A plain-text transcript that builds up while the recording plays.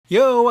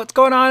Yo, what's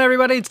going on,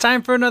 everybody? It's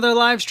time for another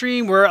live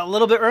stream. We're a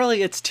little bit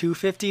early. It's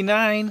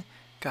 2:59.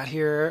 Got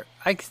here,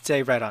 I could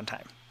say right on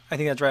time. I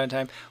think that's right on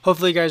time.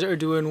 Hopefully you guys are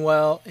doing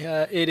well.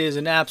 It is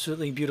an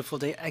absolutely beautiful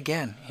day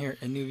again here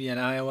in New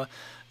Vienna, Iowa.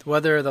 The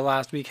weather the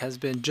last week has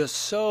been just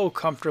so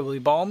comfortably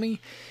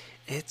balmy.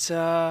 It's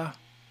an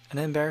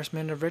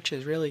embarrassment of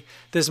riches, really.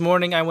 This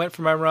morning I went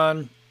for my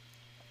run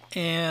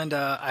and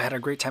I had a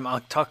great time.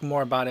 I'll talk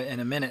more about it in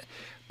a minute.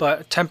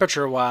 But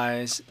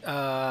temperature-wise,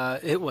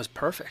 it was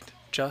perfect.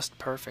 Just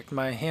perfect.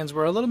 My hands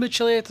were a little bit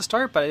chilly at the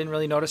start, but I didn't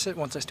really notice it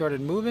once I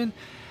started moving.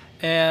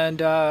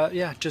 And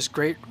yeah, just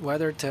great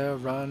weather to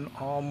run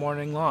all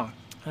morning long.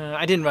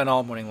 I didn't run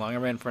all morning long. I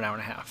ran for an hour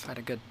and a half. I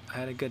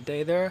had a good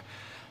day there.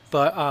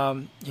 But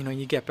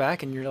you get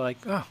back and you're like,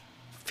 oh,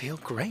 feel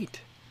great.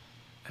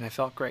 And I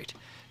felt great.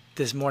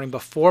 This morning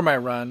before my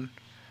run,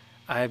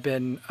 I've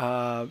been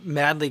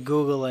madly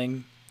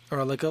Googling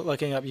or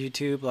looking up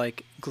YouTube,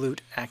 like glute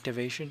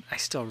activation. I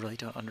still really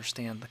don't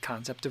understand the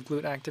concept of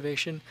glute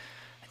activation.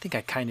 I think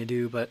I kind of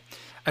do, but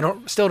I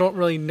still don't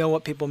really know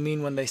what people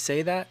mean when they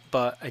say that.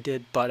 But I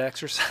did butt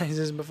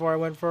exercises before I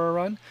went for a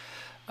run,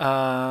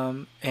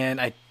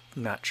 and I'm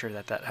not sure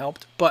that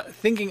helped. But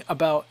thinking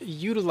about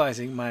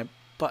utilizing my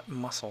butt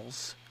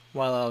muscles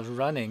while I was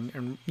running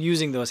and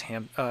using those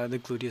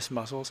the gluteus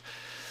muscles,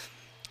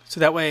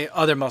 so that way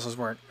other muscles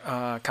weren't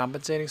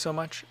compensating so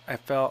much, I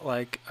felt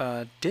like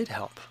did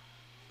help.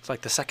 It's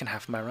like the second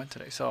half of my run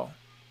today. So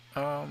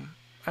I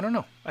don't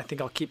know. I think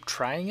I'll keep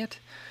trying it,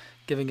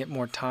 giving it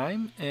more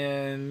time,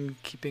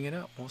 and keeping it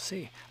up. We'll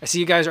see. I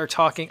see you guys are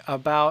talking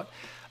about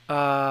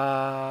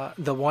the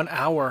 1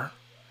 hour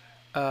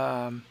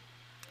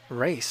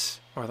race,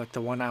 or like the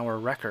 1 hour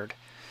record.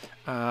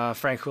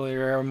 Frank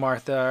Julio,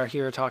 Martha are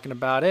here talking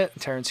about it.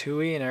 Terrence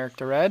Huey and Eric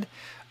DeRed.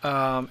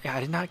 Yeah,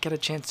 I did not get a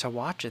chance to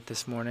watch it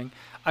this morning.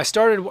 I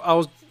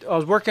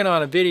was working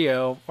on a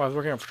video, or I was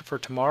working for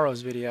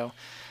tomorrow's video,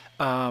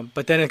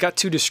 but then it got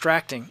too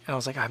distracting, and I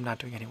was like, I'm not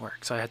doing any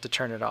work, so I had to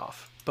turn it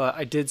off. But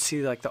I did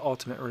see like the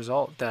ultimate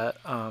result that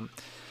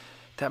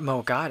that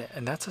Mo got it,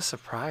 and that's a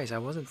surprise. I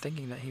wasn't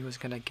thinking that he was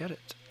gonna get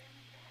it,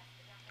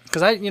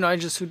 because I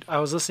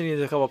was listening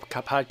to a couple of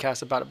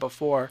podcasts about it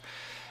before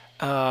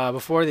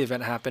the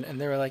event happened, and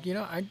they were like,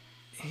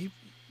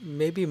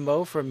 maybe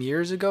Mo from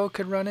years ago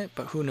could run it,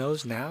 but who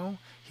knows now?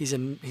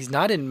 He's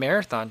not in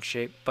marathon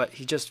shape, but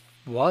he just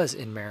was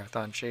in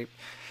marathon shape,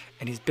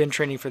 and he's been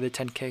training for the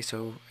 10K,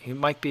 so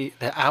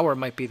the hour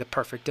might be the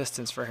perfect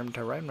distance for him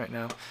to run right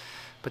now.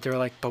 But they were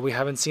like, but we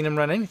haven't seen him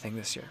run anything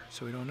this year,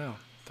 so we don't know.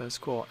 That's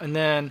cool. And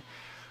then,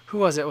 who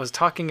was it? Was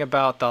talking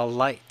about the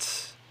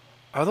lights.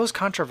 Are those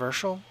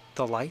controversial?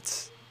 The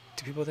lights?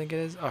 Do people think it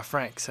is? Oh,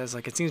 Frank says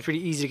like it seems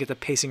pretty easy to get the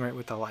pacing right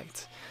with the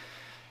lights.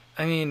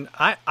 I mean,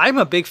 I'm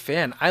a big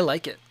fan. I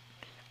like it.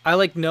 I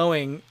like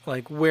knowing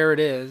like where it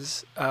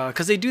is,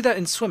 because they do that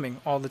in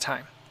swimming all the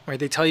time, right?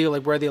 They tell you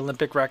like where the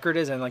Olympic record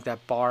is, and like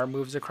that bar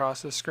moves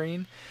across the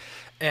screen,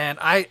 and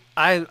I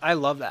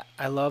love that.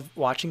 I love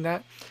watching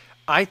that.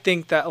 I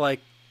think that like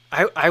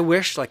I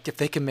wish like if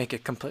they could make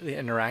it completely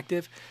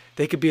interactive,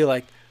 they could be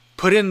like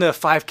put in the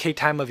 5K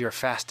time of your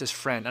fastest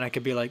friend, and I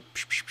could be like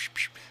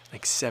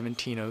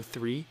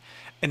 17:03.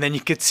 And then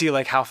you could see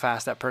like how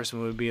fast that person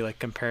would be like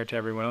compared to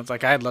everyone else.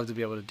 Like I'd love to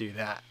be able to do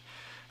that.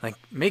 Like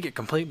make it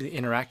completely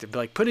interactive. Be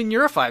like put in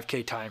your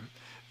 5K time.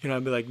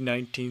 I'd be like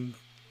 19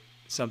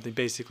 something,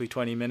 basically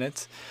 20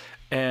 minutes.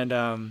 And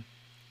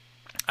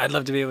I'd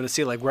love to be able to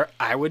see like where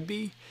I would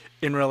be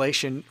in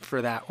relation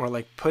for that, or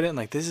like put in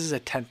like this is a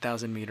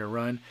 10,000 meter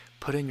run.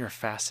 Put in your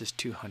fastest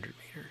 200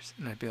 meters,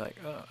 and I'd be like,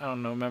 oh, I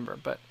don't know, remember,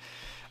 but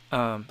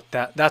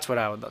that's what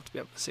I would love to be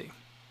able to see.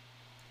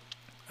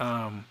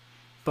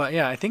 But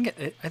yeah, I think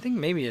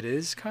maybe it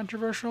is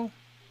controversial.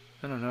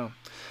 I don't know.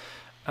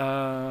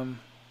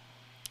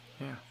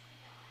 Yeah.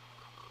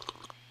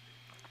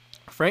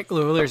 Frank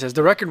Lawler says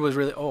the record was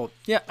really old.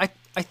 Yeah, I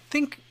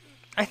think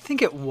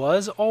it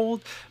was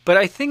old, but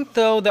I think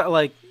though that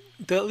like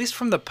at least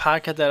from the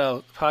podcast that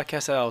I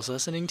was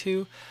listening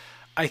to,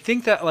 I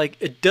think that like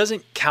it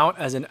doesn't count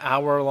as an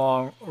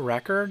hour-long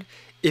record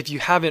if you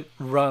haven't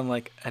run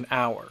like an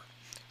hour.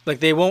 Like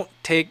they won't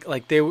take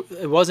like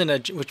it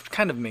wasn't which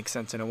kind of makes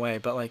sense in a way,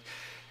 but like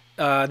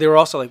they were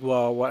also like,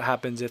 well, what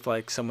happens if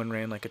like someone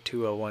ran like a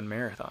 2:01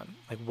 marathon?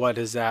 Like what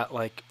is that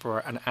like for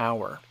an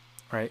hour,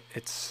 right?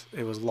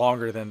 It was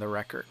longer than the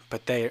record,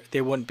 but they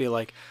wouldn't be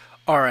like,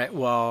 all right,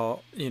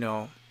 well,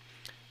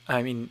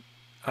 I mean,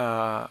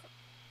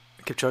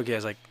 Kipchoge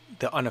has like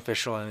the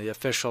unofficial and the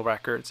official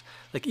records.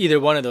 Like either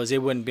one of those, they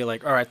wouldn't be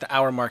like, all right, the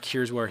hour mark,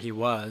 here's where he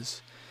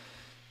was,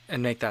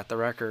 and make that the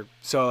record.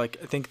 So like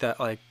I think that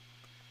like,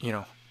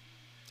 a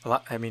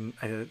lot. I mean,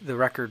 the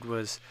record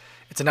it's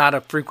not a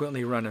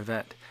frequently run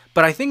event,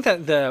 but I think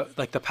that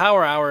the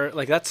power hour,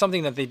 like that's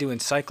something that they do in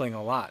cycling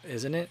a lot,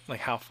 isn't it? Like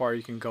how far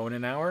you can go in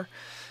an hour.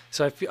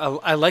 So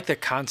I like the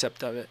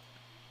concept of it.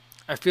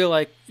 I feel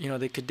like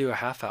they could do a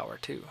half hour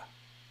too,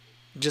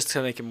 just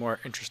to make it more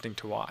interesting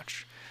to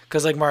watch.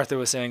 Because like Martha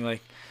was saying,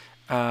 like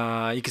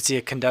you could see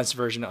a condensed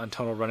version on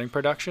Total Running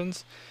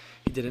Productions,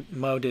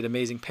 Mo did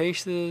amazing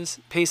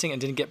pacing,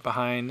 and didn't get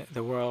behind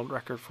the world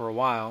record for a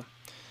while.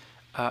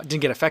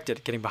 Didn't get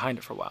affected getting behind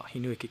it for a while. He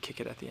knew he could kick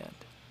it at the end.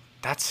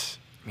 That's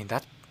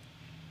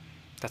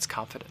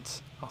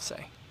confidence, I'll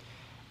say.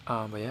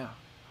 But yeah.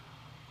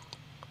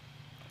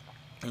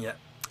 Yeah.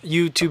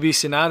 U2B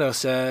Senado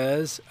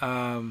says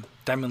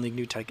Diamond League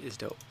new tech is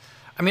dope.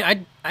 I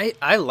mean,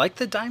 I like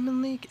the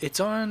Diamond League. It's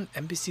on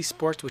NBC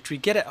Sports, which we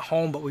get at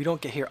home, but we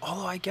don't get here.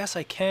 Although I guess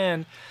I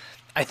can.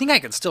 I think I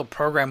can still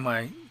program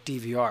my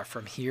DVR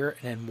from here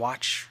and then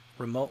watch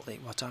remotely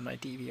what's on my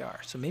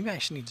DVR. So maybe I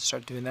should need to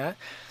start doing that.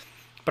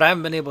 But I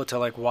haven't been able to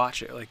like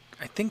watch it.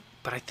 I think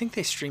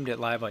they streamed it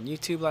live on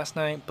YouTube last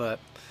night. But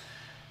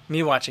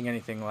me watching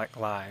anything like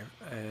live,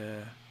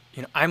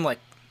 I'm like,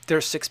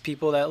 there's 6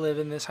 people that live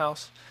in this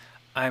house.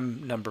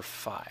 I'm number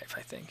 5,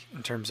 I think,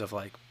 in terms of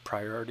like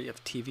priority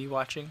of TV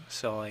watching.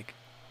 So like,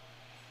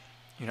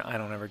 I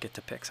don't ever get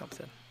to pick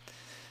something.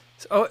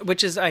 So,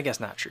 which is, I guess,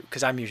 not true,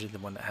 because I'm usually the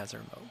one that has the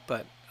remote.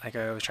 But like,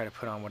 I always try to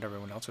put on what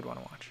everyone else would want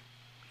to watch.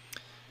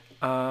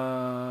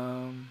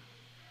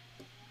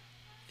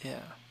 Yeah.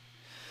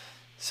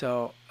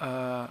 So,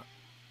 yeah.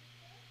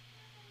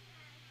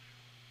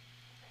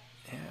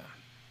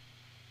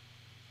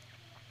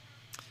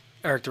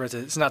 Eric DeReza,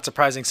 it's not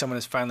surprising someone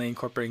is finally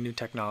incorporating new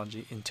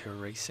technology into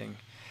racing.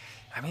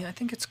 I mean, I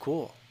think it's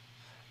cool.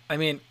 I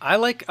mean, I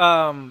like,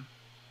 one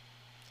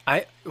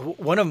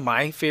of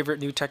my favorite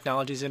new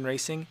technologies in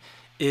racing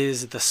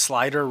is the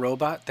slider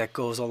robot that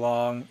goes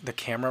along, the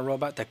camera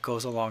robot that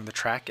goes along the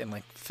track and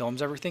like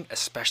films everything,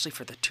 especially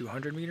for the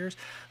 200 meters.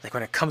 Like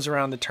when it comes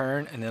around the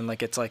turn and then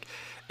like, it's like,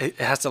 it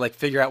has to like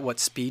figure out what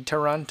speed to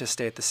run to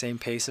stay at the same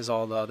pace as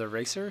all the other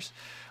racers.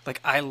 Like,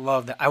 I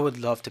love that. I would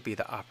love to be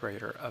the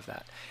operator of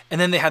that.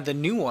 And then they had the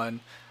new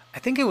one. I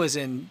think it was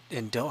in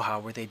Doha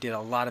where they did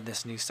a lot of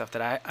this new stuff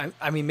that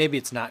I mean, maybe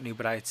it's not new,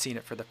 but I had seen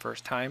it for the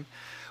first time,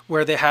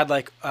 where they had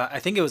like, I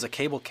think it was a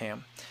cable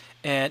cam,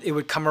 and it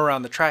would come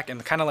around the track,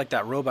 and kind of like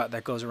that robot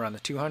that goes around the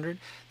 200.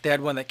 They had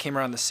one that came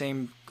around the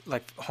same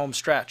like home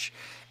stretch,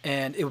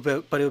 and it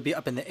would be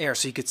up in the air,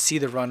 so you could see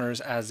the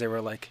runners as they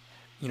were like,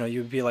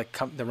 you'd be like,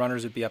 the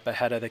runners would be up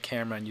ahead of the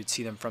camera and you'd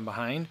see them from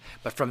behind,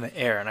 but from the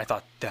air. And I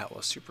thought that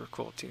was super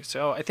cool too.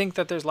 So I think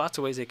that there's lots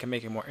of ways they can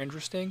make it more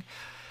interesting.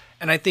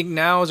 And I think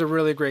now is a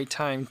really great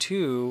time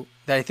too,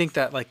 that I think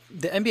that like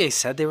the NBA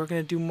said they were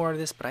going to do more of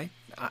this, but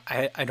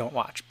I don't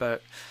watch,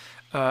 but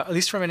at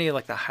least from any of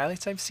like the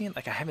highlights I've seen,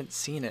 like I haven't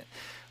seen it.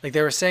 Like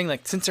they were saying,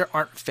 like, since there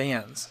aren't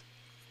fans,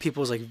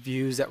 people's like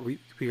views that we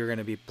are going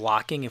to be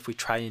blocking if we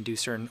try and do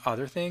certain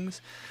other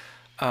things.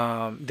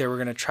 They were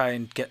going to try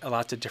and get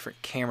lots of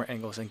different camera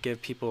angles and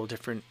give people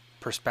different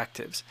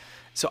perspectives.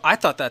 So I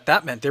thought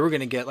that meant they were going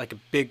to get like a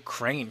big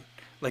crane,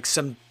 like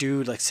some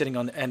dude like sitting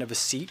on the end of a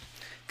seat,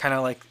 kind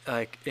of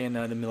like in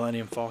the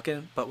Millennium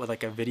Falcon, but with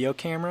like a video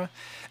camera,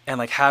 and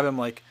like have him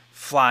like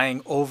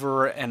flying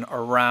over and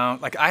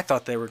around. Like I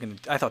thought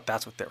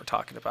that's what they were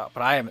talking about,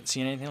 but I haven't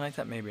seen anything like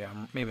that. Maybe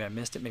I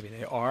missed it. Maybe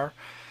they are,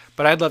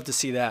 but I'd love to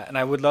see that, and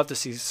I would love to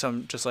see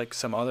some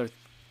other,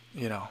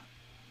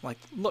 like,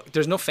 look,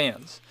 there's no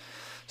fans,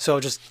 so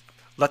just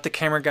let the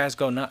camera guys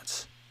go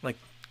nuts. Like,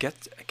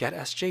 get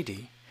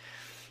SJD,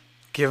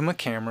 give him a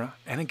camera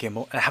and a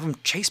gimbal, and have him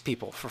chase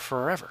people for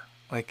forever.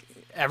 Like,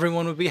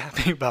 everyone would be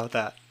happy about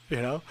that,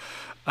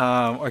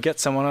 or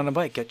get someone on a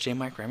bike. Get J.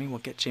 Mike Remy. We'll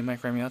get J.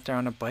 Mike Remy out there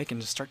on a bike and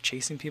just start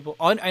chasing people.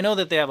 I know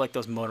that they have like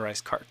those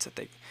motorized carts that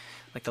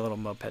like the little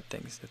moped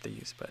things that they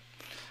use, but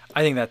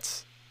I think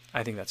that's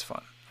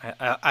fun.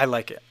 I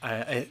like it.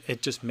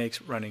 It just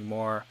makes running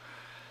more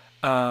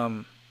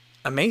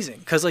amazing,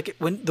 because like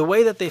when the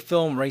way that they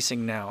film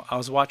racing now, I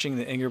was watching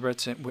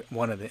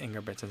one of the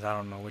Ingebrigtsens, I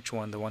don't know which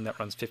one, the one that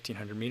runs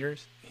 1500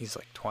 meters. He's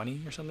like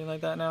 20 or something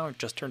like that now, or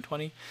just turned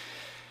 20.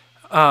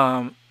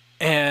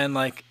 And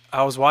like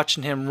I was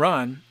watching him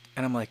run,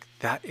 and I'm like,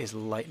 that is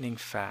lightning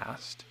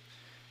fast,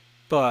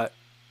 but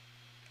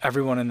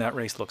everyone in that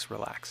race looks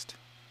relaxed,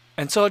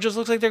 and so it just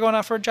looks like they're going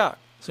out for a jog.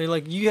 So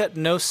you get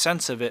no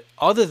sense of it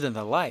other than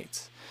the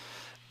lights,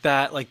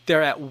 that like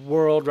they're at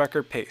world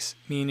record pace,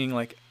 meaning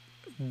like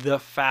the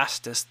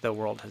fastest the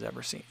world has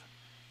ever seen.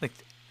 Like,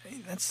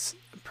 that's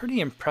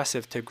pretty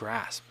impressive to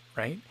grasp,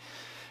 right?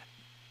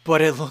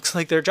 But it looks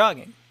like they're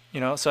jogging,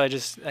 So I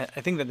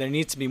think that there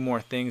needs to be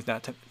more things,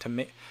 not to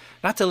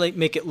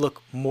make it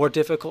look more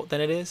difficult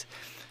than it is,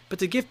 but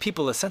to give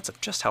people a sense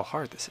of just how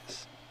hard this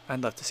is.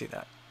 I'd love to see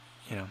that,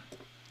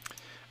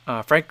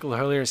 Frank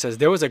Hurlier says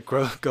there was a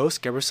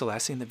ghost Gebre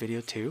Selassie in the video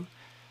too.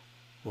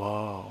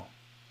 Whoa,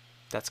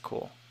 that's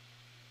cool.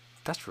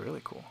 That's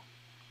really cool.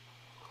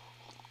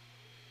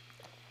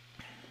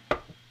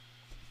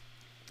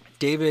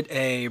 David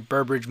A.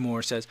 Burbridge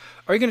Moore says,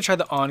 are you going to try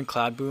the On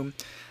Cloud Boom?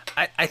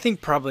 I think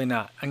probably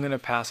not. I'm going to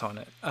pass on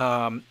it.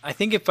 I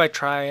think if I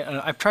try,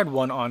 I've tried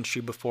one On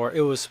shoe before.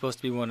 It was supposed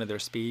to be one of their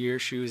speedier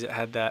shoes. It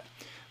had that,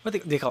 what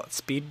they call it,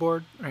 speed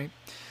board, right?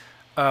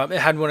 It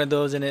had one of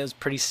those in it. It was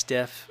pretty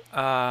stiff,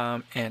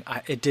 and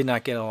it did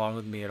not get along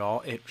with me at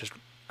all.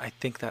 I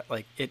think that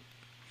like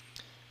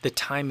the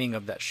timing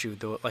of that shoe,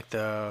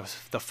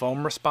 the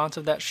foam response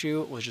of that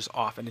shoe was just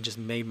off, and it just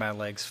made my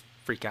legs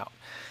freak out.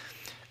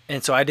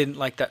 And so I didn't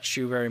like that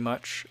shoe very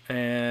much.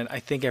 And I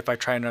think if I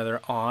try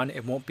another on,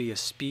 it won't be a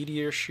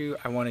speedier shoe.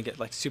 I want to get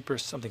like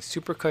something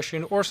super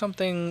cushion or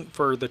something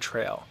for the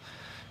trail.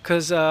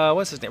 Cause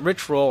what's his name?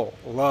 Rich Roll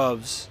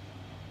loves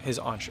his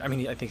On shoe. I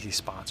mean, I think he's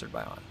sponsored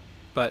by On,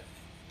 but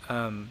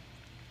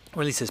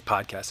or at least his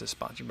podcast is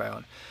sponsored by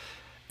On.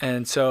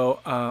 And so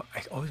I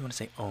always want to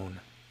say Own,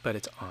 but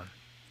it's On.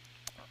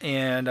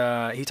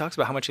 And he talks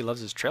about how much he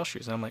loves his trail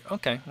shoes. And I'm like,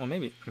 okay, well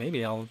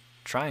maybe I'll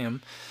try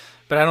them.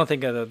 But I don't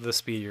think the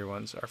speedier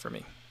ones are for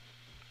me.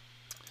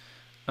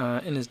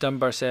 In his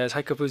Dunbar says,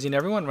 hi Kofuzi and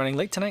everyone, running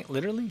late tonight,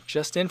 literally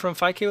just in from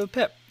 5K with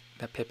Pip.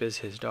 That Pip is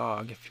his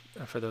dog,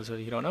 for those of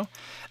you who don't know.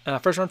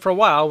 First run for a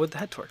while with the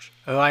head torch.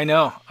 Oh, I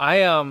know.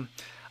 I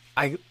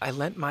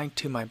lent mine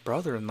to my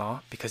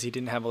brother-in-law because he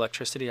didn't have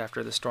electricity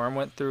after the storm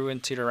went through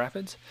in Cedar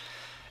Rapids.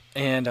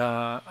 And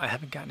I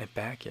haven't gotten it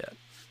back yet.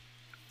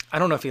 I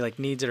don't know if he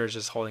needs it or is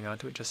just holding on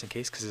to it just in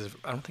case, because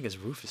I don't think his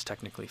roof is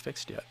technically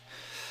fixed yet.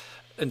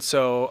 And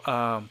so,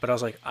 but I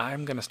was like,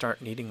 I'm going to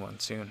start needing one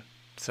soon.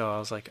 So I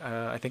was like,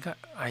 I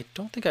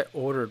don't think I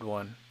ordered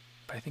one,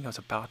 but I think I was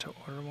about to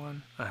order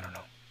one. I don't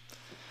know.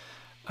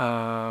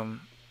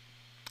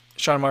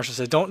 Sean Marshall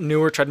says, don't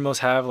newer treadmills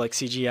have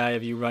CGI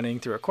of you running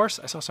through a course?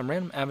 I saw some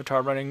random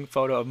avatar running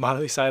photo of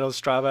Molly Seidel's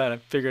Strava, and I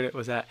figured it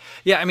was that.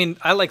 Yeah, I mean,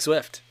 I like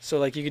Zwift.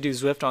 So you could do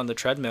Zwift on the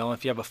treadmill.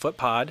 If you have a foot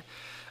pod,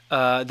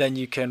 then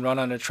you can run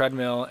on a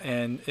treadmill,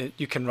 and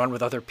you can run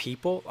with other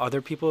people.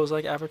 Other people's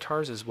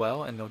avatars as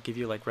well, and they'll give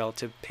you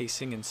relative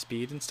pacing and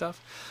speed and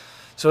stuff.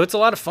 So it's a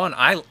lot of fun.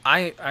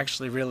 I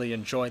actually really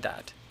enjoy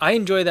that. I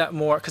enjoy that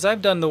more because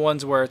I've done the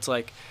ones where it's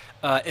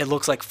it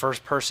looks like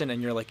first person,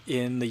 and you're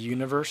in the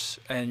universe,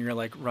 and you're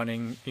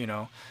running,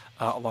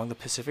 along the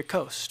Pacific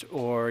coast,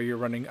 or you're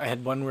running. I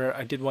did one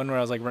where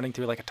I was running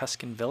through a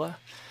Tuscan villa,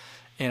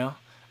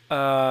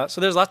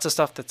 So there's lots of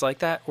stuff that's like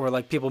that,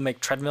 or people make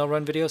treadmill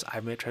run videos.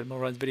 I've made treadmill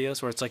run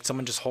videos where it's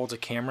someone just holds a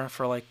camera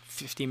for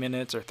 50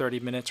 minutes or 30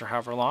 minutes or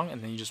however long,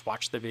 and then you just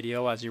watch the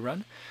video as you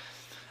run.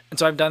 And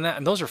so I've done that,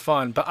 and those are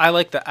fun, but I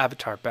like the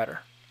avatar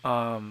better.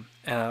 And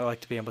I like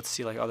to be able to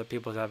see other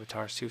people's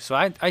avatars too. So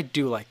I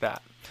do like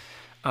that.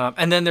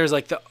 And then there's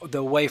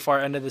the way far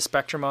end of the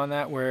spectrum on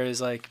that,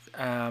 whereas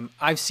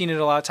I've seen it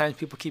a lot of times.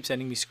 People keep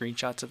sending me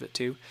screenshots of it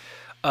too.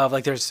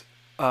 Of there's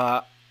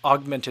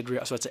augmented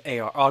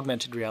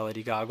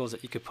reality goggles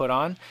that you could put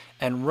on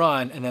and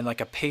run, and then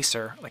a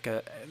pacer,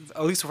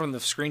 at least from the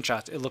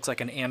screenshots, it looks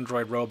like an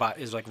android robot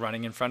is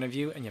running in front of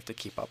you, and you have to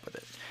keep up with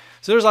it.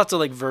 So there's lots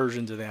of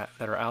versions of that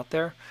are out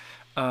there.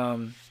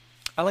 I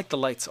like the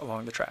lights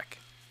along the track.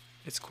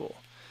 It's cool.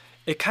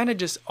 It kind of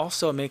just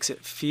also makes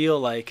it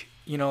feel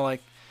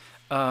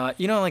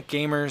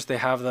gamers, they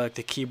have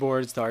the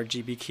keyboards, the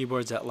RGB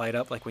keyboards that light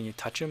up when you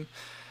touch them.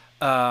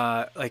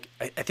 I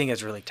think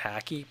it's really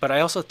tacky, but I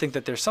also think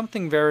that there's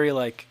something very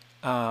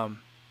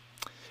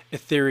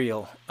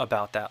ethereal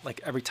about that.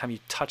 Every time you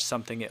touch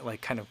something,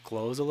 it kind of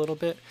glows a little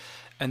bit,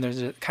 and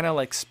there's a kind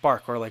of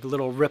spark or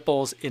little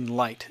ripples in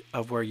light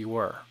of where you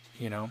were,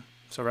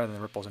 So rather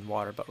than ripples in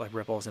water, but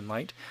ripples in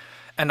light,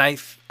 and I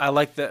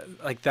like that.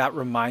 That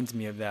reminds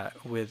me of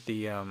that with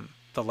the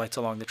lights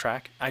along the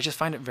track. I just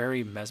find it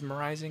very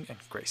mesmerizing and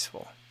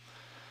graceful.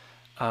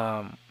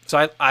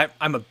 So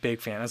I'm a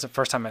big fan. That's the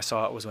first time I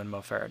saw it was when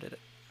Mo Farah did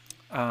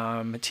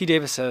it. T.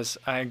 Davis says,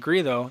 I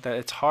agree, though, that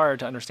it's hard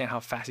to understand how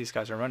fast these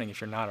guys are running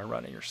if you're not a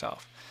runner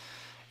yourself.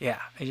 Yeah,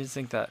 I just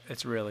think that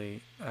it's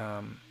really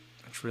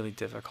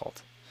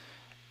difficult.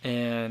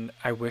 And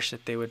I wish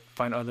that they would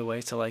find other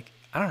ways to, I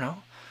don't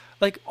know.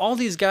 All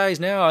these guys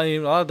now, a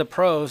lot of the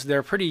pros,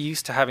 they're pretty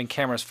used to having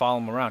cameras follow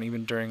them around,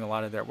 even during a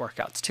lot of their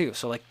workouts, too.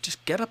 So,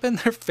 just get up in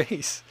their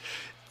face.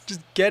 Just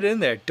get in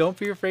there. Don't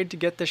be afraid to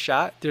get the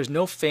shot. There's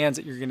no fans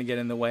that you're going to get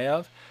in the way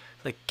of.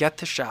 Get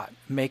the shot.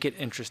 Make it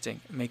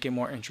interesting. Make it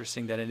more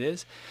interesting than it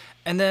is.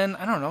 And then,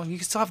 I don't know, you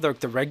can still have the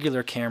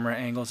regular camera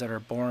angles that are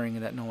boring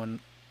and that no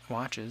one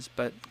watches,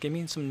 but give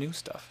me some new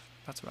stuff.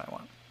 That's what I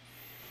want.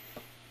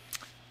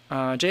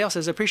 JL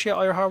says, appreciate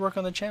all your hard work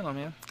on the channel,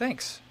 man.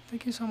 Thanks.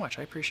 Thank you so much.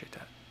 I appreciate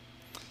that.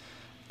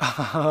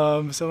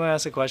 Someone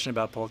asked a question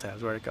about pull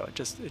tabs. Where'd it go? It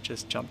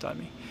just jumped on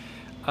me.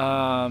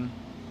 Whoa.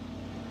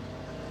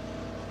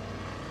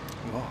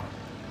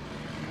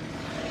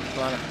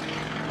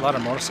 A lot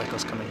of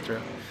motorcycles coming through.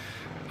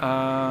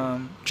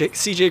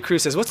 CJ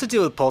Cruz says, what's the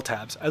deal with pull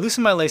tabs? I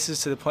loosen my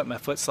laces to the point my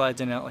foot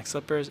slides in and out like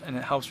slippers, and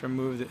it helps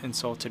remove the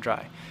insole to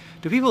dry.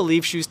 Do people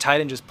leave shoes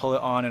tied and just pull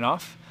it on and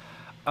off?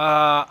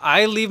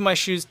 I leave my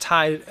shoes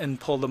tied and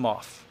pull them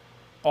off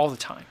all the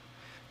time.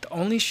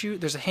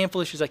 There's a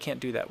handful of shoes I can't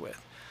do that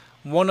with.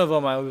 One of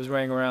them I was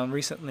wearing around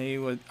recently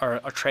with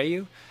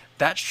Atreyu.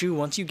 That shoe,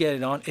 once you get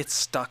it on, it's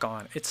stuck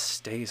on. It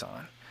stays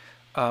on,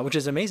 which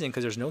is amazing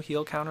because there's no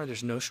heel counter,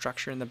 there's no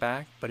structure in the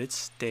back, but it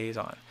stays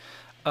on.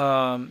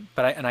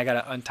 But I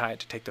gotta untie it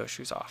to take those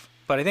shoes off.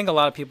 But I think a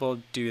lot of people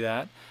do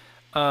that.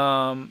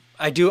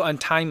 I do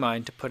untie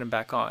mine to put them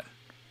back on.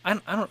 I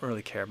don't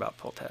really care about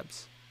pull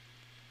tabs.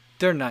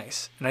 they're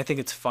nice, and I think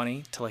it's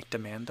funny to like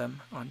demand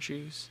them on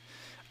shoes.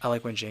 I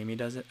like when Jamie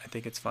does it. I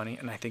think it's funny,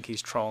 and I think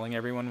he's trolling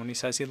everyone when he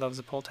says he loves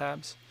the pull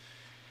tabs.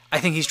 I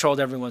think he's trolled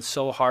everyone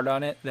so hard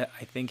on it that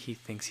I think he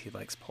thinks he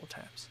likes pull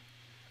tabs.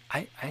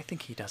 I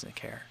think he doesn't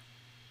care.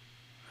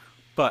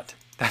 But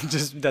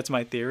that's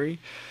my theory.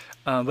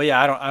 But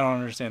yeah, I don't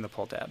understand the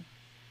pull tab.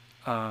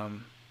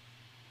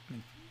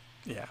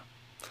 Yeah.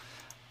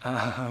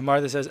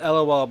 Martha says,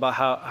 LOL about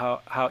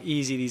how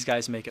easy these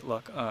guys make it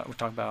look. We're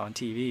talking about on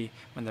TV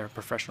when they're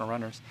professional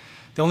runners.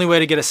 The only way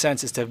to get a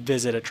sense is to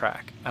visit a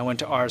track. I went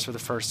to ours for the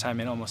first time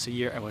in almost a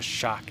year and was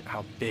shocked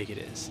how big it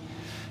is.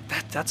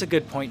 That's a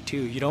good point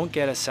too. You don't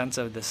get a sense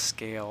of the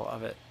scale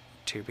of it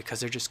too because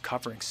they're just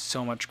covering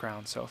so much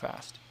ground so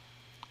fast.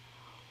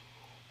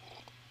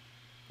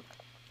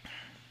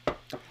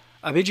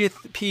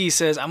 Abhijit P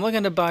says, I'm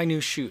looking to buy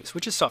new shoes.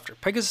 Which is softer,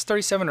 Pegasus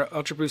 37 or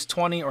Ultra Boost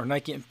 20 or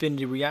Nike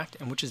Infinity React?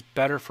 And which is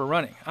better for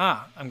running?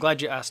 I'm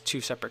glad you asked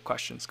two separate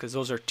questions because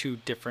those are two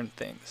different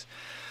things.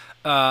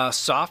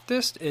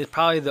 Softest is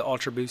probably the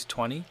Ultra Boost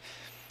 20.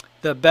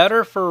 The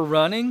better for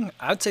running,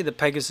 I'd say the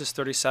Pegasus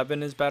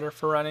 37 is better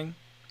for running.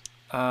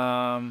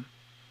 I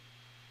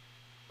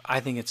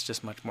think it's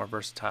just much more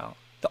versatile.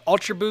 The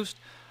Ultra Boost,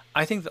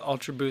 I think the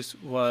Ultra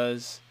Boost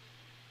was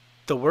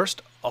the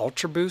worst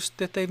Ultra Boost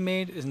that they've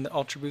made is in the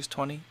Ultra Boost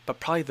 20, but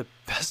probably the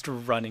best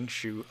running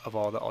shoe of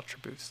all the Ultra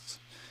Boosts.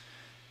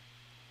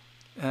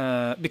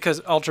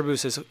 Because Ultra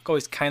Boost has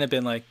always kind of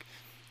been like,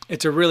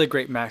 it's a really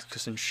great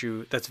moccasin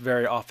shoe that's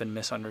very often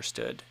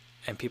misunderstood,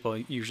 and people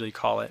usually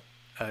call it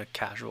a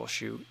casual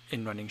shoe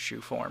in running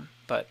shoe form.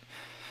 But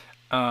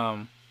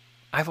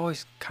I've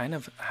always kind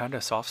of had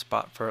a soft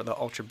spot for the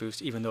Ultra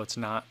Boost, even though it's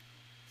not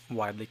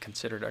widely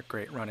considered a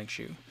great running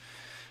shoe.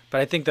 But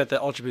I think that the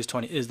Ultra Boost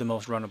 20 is the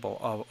most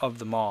runnable of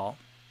them all,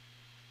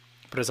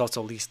 but it's also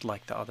least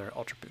like the other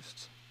Ultra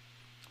Boosts.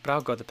 But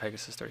I'll go with the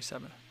Pegasus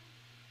 37.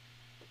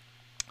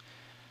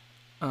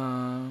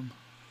 Own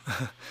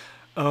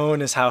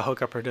is how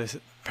Hoka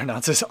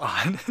pronounces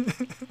on.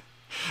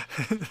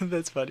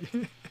 That's funny.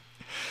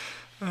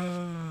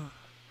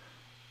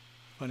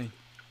 Funny.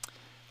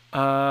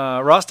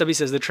 Ross W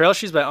says, the trail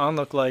shoes by On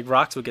look like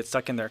rocks would get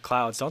stuck in their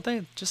clouds, don't they?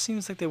 It just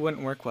seems like they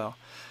wouldn't work well.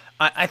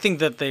 I think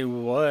that they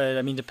would.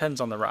 I mean,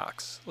 depends on the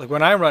rocks. Like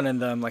when I run in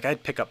them, like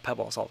I'd pick up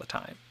pebbles all the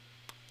time.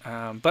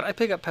 But I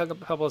pick up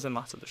pebbles in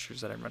lots of the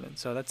shoes that I run in,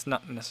 so that's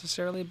not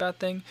necessarily a bad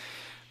thing.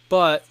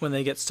 But when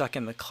they get stuck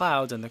in the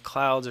clouds, and the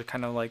clouds are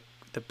kind of like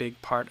the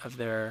big part of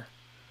their,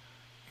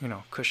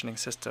 cushioning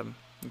system,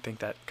 I think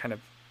that kind of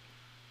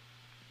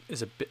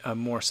is a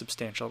more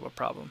substantial of a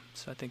problem.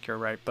 So I think you're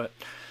right, but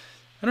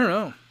I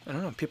don't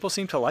know. People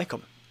seem to like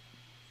them.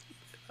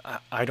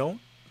 I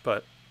don't,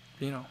 but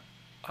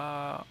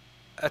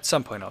at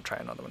some point I'll try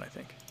another one, I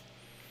think.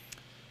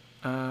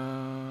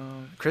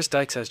 Chris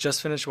Dyke says,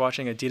 just finished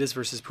watching Adidas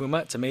versus Puma.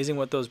 It's amazing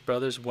what those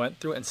brothers went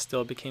through and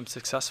still became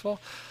successful.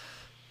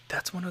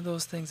 That's one of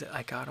those things that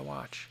I gotta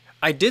watch.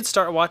 I did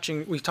start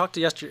watching. We've talked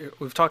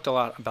a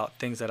lot about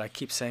things that I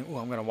keep saying, oh,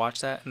 I'm gonna watch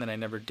that, and then I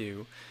never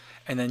do.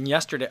 And then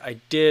yesterday I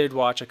did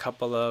watch a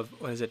couple of,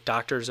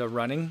 Doctors of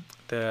Running,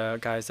 the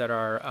guys that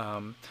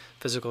are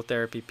physical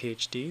therapy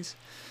PhDs.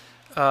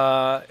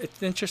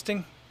 It's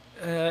interesting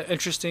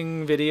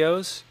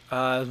videos.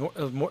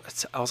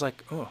 I was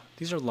like, oh,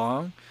 these are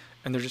long,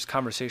 and they're just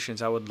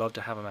conversations. I would love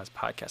to have them as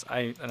podcasts.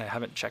 I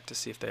haven't checked to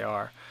see if they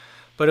are,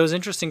 but it was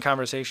interesting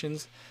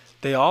conversations.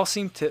 They all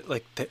seem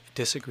to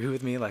disagree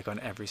with me on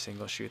every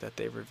single shoe that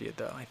they've reviewed,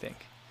 though, I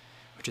think,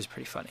 which is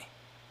pretty funny.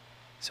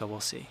 So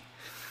we'll see.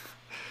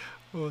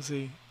 We'll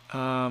see.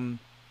 I mean,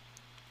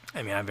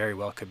 I very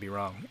well could be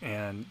wrong,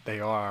 and they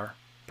are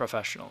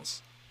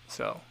professionals,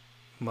 so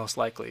most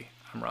likely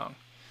I'm wrong.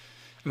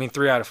 I mean,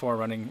 3 out of 4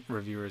 running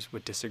reviewers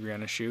would disagree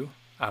on a shoe.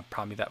 I'd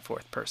probably be that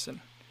 4th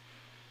person.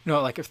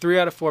 No, if 3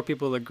 out of 4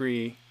 people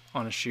agree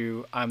on a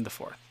shoe, I'm the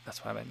 4th.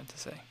 That's what I meant to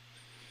say.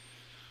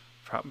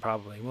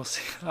 Probably. We'll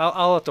see.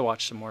 I'll have to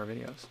watch some more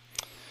videos.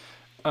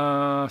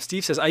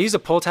 Steve says, I used a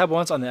pull tab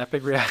once on the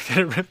Epic React and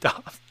it ripped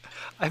off.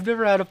 I've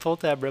never had a pull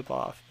tab rip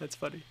off. That's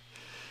funny.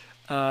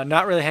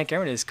 Not really Hank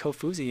Aaron is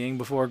Kofuziing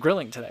before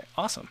grilling today.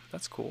 Awesome.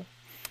 That's cool.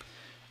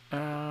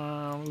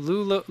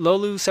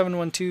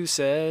 Lolu712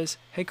 says,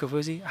 hey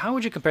Kofuzi, how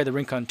would you compare the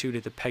Rincon 2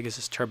 to the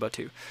Pegasus Turbo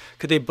 2?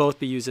 Could they both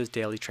be used as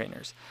daily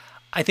trainers?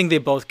 I think they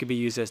both could be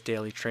used as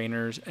daily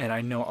trainers, and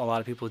I know a lot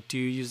of people do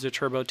use the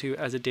Turbo 2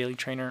 as a daily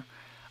trainer.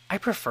 I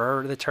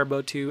prefer the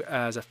Turbo 2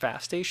 as a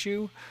fast day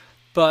shoe,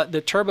 but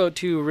the Turbo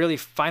 2 really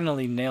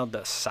finally nailed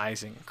the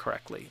sizing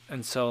correctly,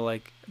 and so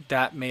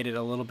that made it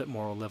a little bit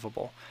more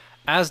livable,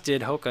 as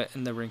did Hoka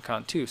in the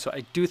Rincon 2. So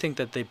I do think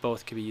that they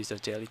both could be used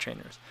as daily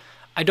trainers.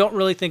 I don't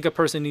really think a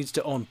person needs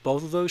to own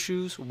both of those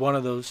shoes. One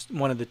of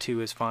the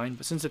two is fine.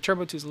 But since the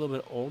Turbo 2 is a little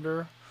bit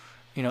older,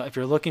 if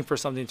you're looking for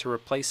something to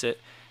replace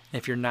it,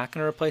 and if you're not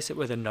going to replace it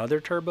with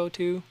another Turbo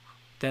 2,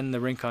 then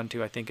the Rincon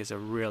 2 I think is a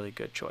really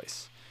good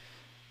choice.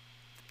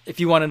 If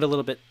you wanted a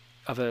little bit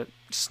of a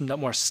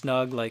more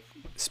snug,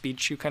 speed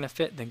shoe kind of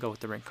fit, then go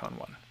with the Rincon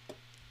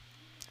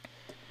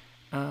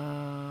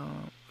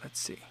 1. Let's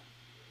see.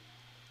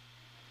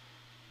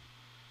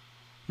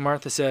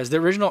 Martha says, the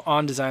original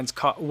On designs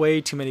caught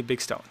way too many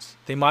big stones.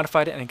 They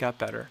modified it and it got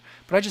better.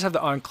 But I just have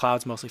the On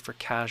clouds mostly for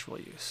casual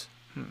use.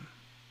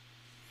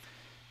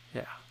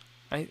 Yeah,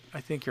 I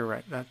think you're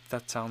right.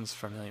 That sounds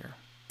familiar.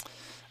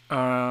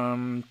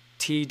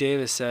 T.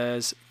 Davis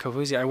says,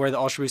 Kofuzi, I wear the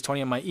Ultra Boost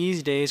 20 on my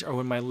easy days or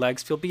when my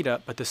legs feel beat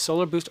up, but the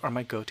Solar Boost are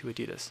my go-to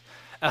Adidas.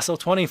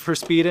 SL20 for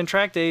speed and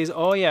track days.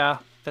 Oh, yeah,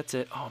 that's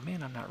it. Oh,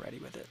 man, I'm not ready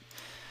with it.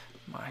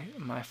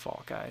 My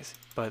fault, guys.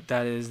 But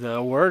that is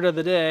the word of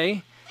the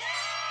day.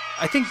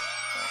 I think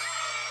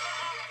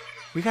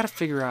we got to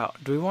figure out,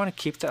 do we want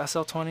to keep the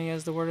SL20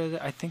 as the word of the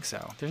day? I think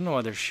so. There's no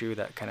other shoe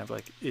that kind of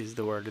like is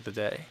the word of the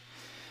day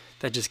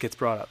that just gets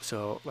brought up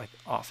so like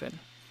often.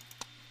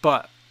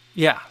 But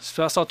yeah,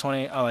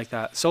 SL20, I like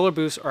that. Solar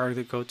Boosts are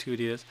the go-to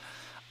Adidas.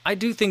 I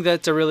do think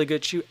that's a really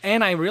good shoe,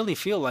 and I really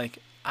feel like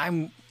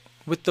I'm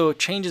with the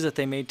changes that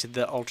they made to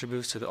the Ultra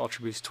Boost to the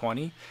Ultra Boost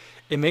 20.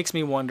 It makes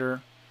me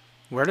wonder,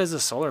 where does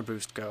the Solar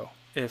Boost go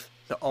if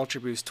the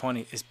Ultra Boost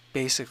 20 is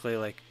basically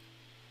like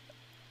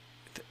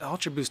the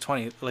Ultra Boost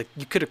 20? Like,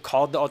 you could have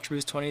called the Ultra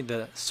Boost 20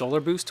 the Solar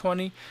Boost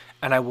 20,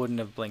 and I wouldn't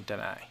have blinked an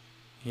eye.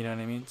 You know what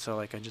I mean? So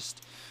like,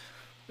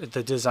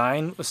 the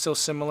design was still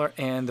similar,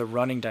 and the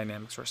running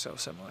dynamics were so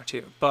similar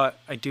too. But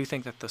I do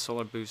think that the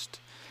Solar Boost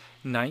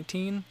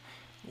 19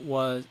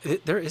 was,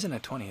 there isn't a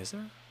 20, is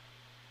there?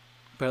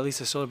 But at least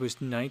the Solar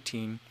Boost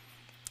 19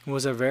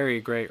 was a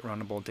very great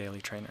runnable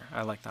daily trainer.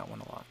 I like that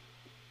one a lot.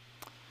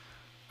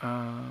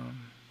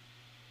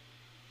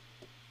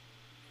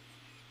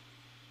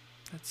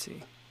 Let's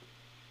see.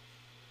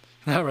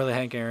 Not really.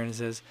 Hank Aaron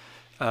says,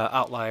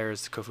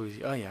 Outliers,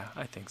 Kofuzi. Oh yeah,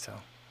 I think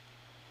so.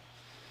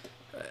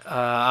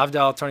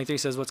 Abdal23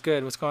 says, what's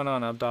good? What's going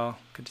on, Abdal?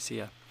 Good to see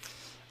you.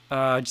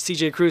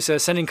 CJ Cruz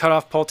says, sending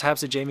cut-off pull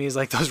tabs to Jamie is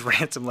like those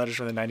ransom letters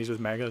from the 90s with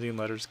magazine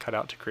letters cut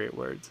out to create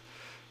words.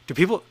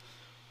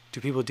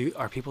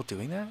 Are people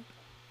doing that?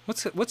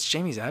 What's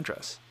Jamie's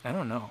address? I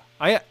don't know.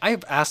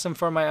 I've asked him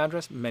for my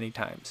address many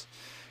times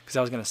because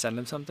I was going to send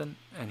him something,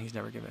 and he's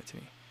never given it to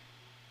me.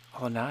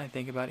 Although now I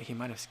think about it, he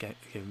might have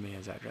given me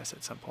his address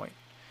at some point.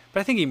 But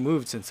I think he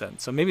moved since then,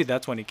 so maybe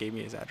that's when he gave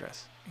me his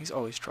address. He's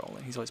always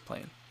trolling. He's always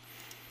playing.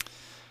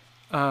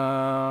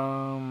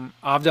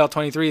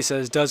 Abdel23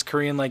 says, does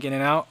Korean like in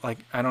and out? Like,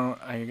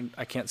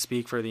 I can't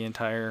speak for the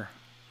entire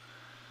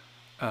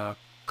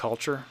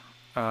culture,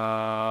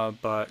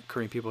 but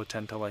Korean people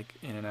tend to like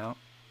in and out.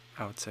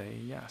 I would say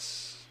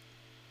yes.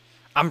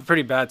 I'm a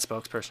pretty bad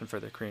spokesperson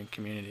for the Korean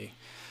community,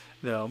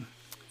 though.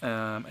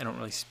 I don't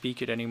really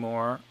speak it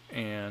anymore,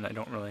 and I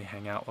don't really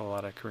hang out with a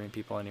lot of Korean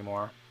people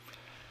anymore.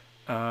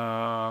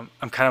 I'm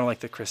kind of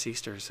like the Chris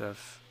Easters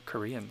of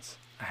Koreans.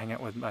 I hang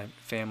out with my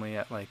family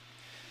at like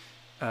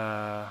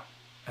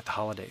at the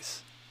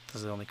holidays.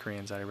 Those are the only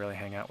Koreans that I really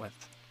hang out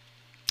with.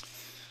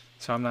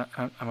 So I'm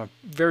a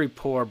very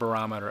poor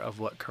barometer of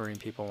what Korean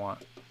people want.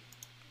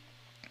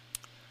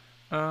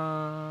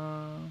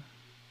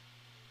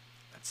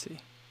 Let's see.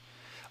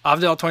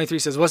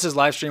 Avdel23 says, what's this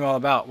live stream all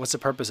about? What's the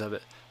purpose of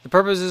it? The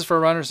purpose is for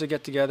runners to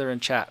get together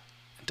and chat.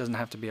 It doesn't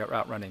have to be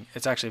about running.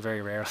 It's actually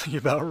very rarely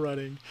about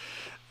running.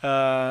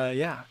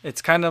 Yeah,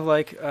 it's kind of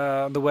like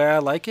the way I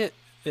like it.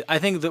 I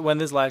think that when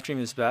this live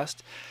stream is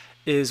best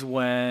is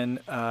when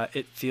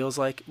it feels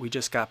like we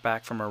just got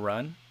back from a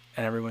run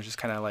and everyone's just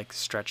kind of like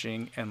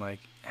stretching and like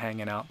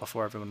hanging out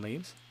before everyone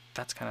leaves.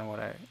 That's kind of what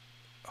I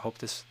hope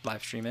this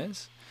live stream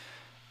is.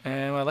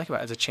 And what I like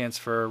about it is a chance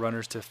for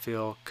runners to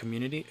feel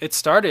community. It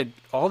started,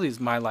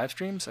 my live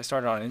streams, I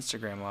started on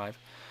Instagram Live,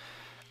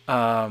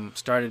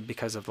 started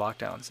because of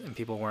lockdowns and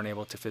people weren't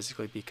able to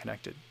physically be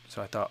connected.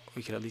 So I thought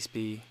we could at least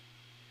be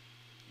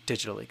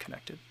digitally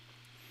connected.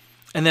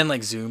 And then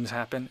like Zooms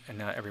happen, and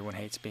now everyone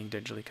hates being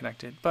digitally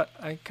connected. But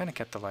I kind of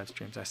kept the live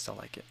streams. I still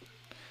like it.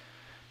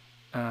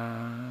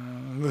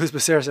 Luis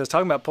Becerra says,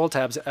 talking about pull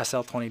tabs, the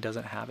SL20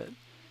 doesn't have it.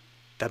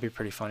 That'd be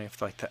pretty funny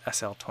if like the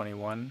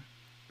SL21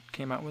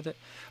 came out with it.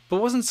 But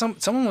wasn't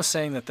someone was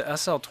saying that the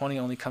SL20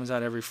 only comes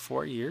out every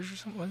 4 years or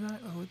something? Was that?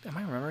 Am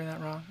I remembering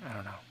that wrong? I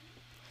don't know.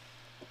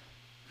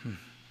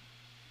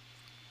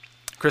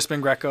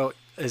 Crispin Greco,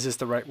 is this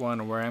the right one,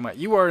 or where am I?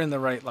 You are in the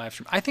right live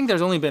stream. I think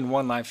there's only been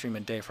one live stream a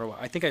day for a while.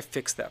 I think I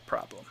fixed that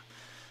problem.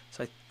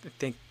 So I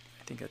think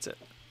that's it.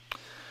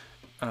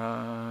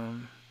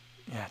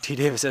 Yeah, T.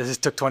 Davis says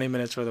it took 20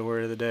 minutes for the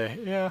word of the day.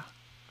 Yeah.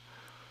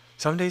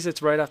 Some days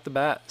it's right off the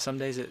bat. Some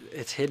days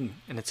it's hidden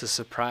and it's a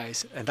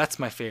surprise. And that's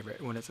my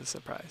favorite, when it's a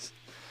surprise.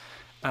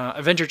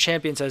 Avenger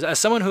Champion says, as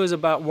someone who is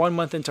about 1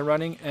 month into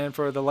running and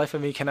for the life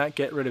of me cannot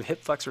get rid of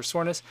hip flex or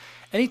soreness,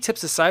 any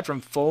tips aside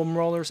from foam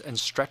rollers and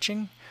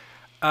stretching?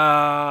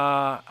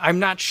 I'm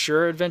not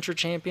sure, Adventure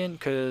Champion,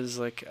 because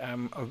like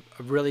I'm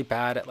really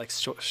bad at like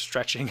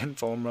stretching and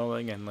foam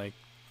rolling and like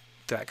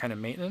that kind of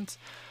maintenance.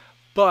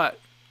 But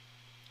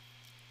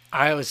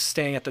I was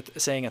saying at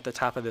the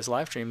top of this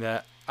live stream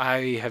that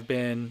I have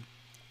been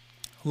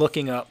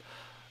looking up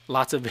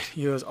lots of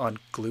videos on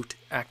glute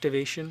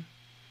activation.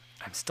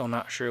 I'm still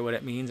not sure what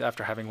it means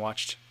after having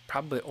watched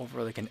probably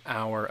over like an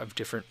hour of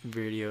different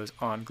videos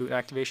on glute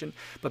activation.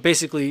 But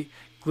basically,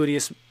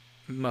 gluteus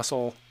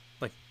muscle,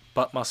 like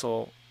butt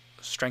muscle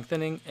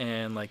strengthening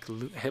and like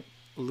hip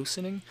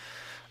loosening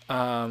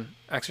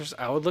exercise,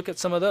 I would look at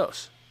some of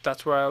those.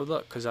 That's where I would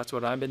look, because that's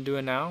what I've been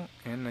doing now,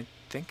 and I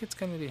think it's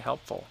going to be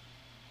helpful.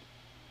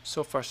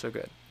 So far, so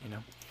good, you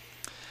know.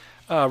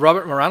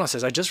 Robert Morano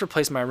says, I just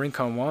replaced my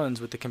Rincon 1s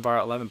with the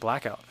Kinvara 11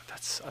 Blackout.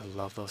 I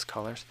love those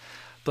colors.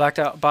 Blacked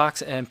out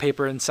box and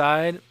paper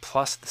inside,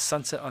 plus the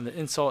sunset on the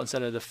insole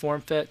instead of the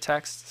form fit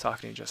text.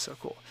 Saucony just so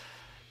cool.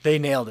 They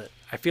nailed it.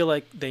 I feel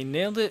like they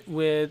nailed it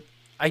with,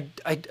 I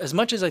as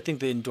much as I think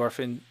the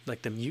Endorphin,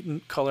 like the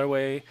mutant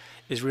colorway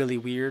is really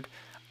weird,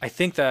 I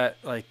think that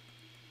like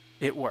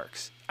it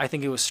works. I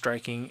think it was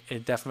striking.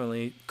 It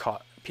definitely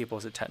caught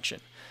people's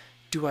attention.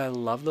 Do I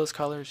love those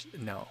colors?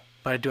 No.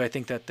 But do I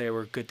think that they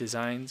were good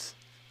designs?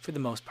 For the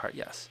most part,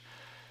 yes.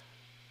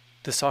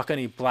 The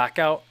Saucony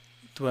Blackout,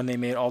 when they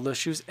made all those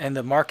shoes, and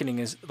the marketing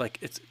is like,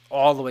 it's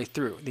all the way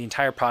through the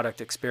entire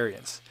product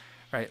experience,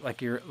 right?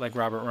 Like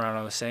Robert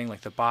Morano was saying,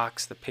 like the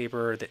box, the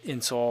paper, the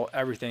insole,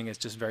 everything is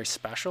just very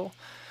special.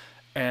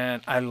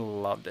 And I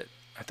loved it.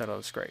 I thought it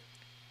was great.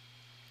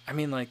 I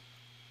mean, like,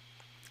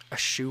 a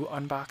shoe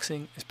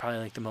unboxing is probably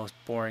like the most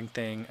boring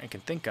thing I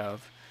can think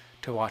of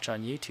to watch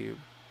on YouTube,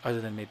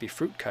 other than maybe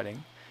fruit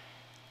cutting.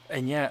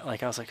 And yet,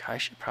 like, I was like, I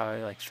should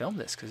probably like film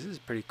this because this is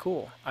pretty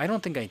cool. I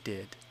don't think I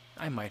did.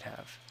 I might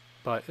have,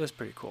 but it was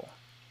pretty cool.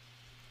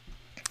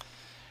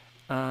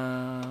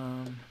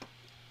 Let's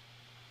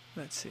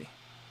see.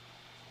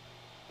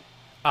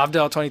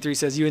 Avdel23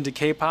 says, you into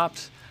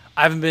K-pops?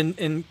 I haven't been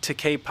into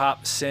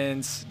K-pop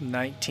since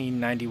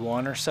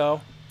 1991 or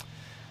so,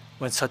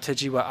 when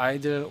Soteji wa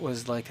Idol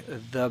was like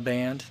the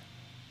band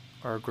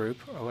or group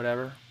or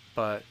whatever.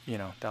 But, you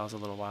know, that was a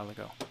little while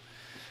ago.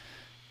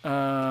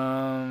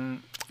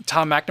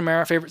 Tom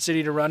McNamara, favorite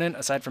city to run in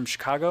aside from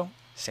Chicago?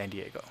 San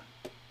Diego.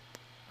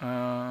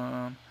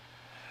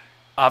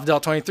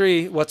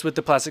 Avdel23, what's with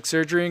the plastic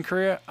surgery in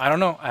Korea? I don't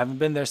know. I haven't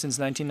been there since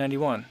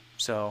 1991.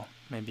 So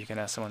maybe you can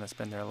ask someone that's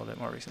been there a little bit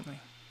more recently.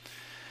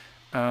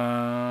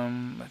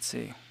 Let's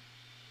see.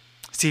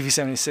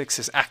 CV76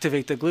 says,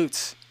 activate the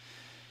glutes.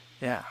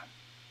 Yeah.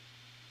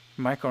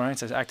 Michael Ryan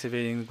says,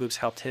 activating the glutes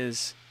helped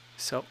his.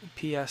 So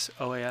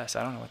PSOAS.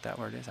 I don't know what that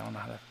word is. I don't know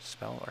how to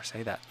spell or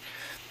say that.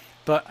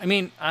 But I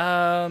mean,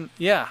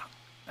 yeah.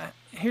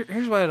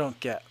 Here's what I don't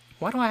get.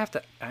 Why do I have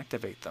to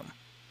activate them?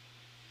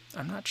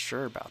 I'm not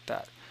sure about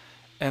that.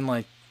 And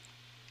like,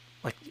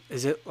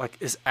 is it like,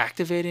 is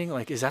activating,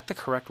 like, is that the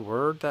correct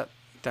word that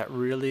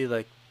really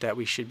like that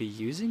we should be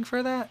using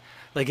for that?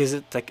 Like, is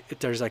it like if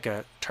there's like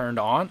a turned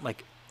on,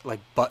 like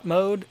butt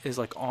mode is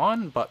like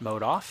on, butt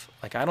mode off?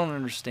 Like, I don't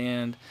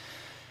understand.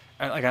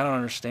 I don't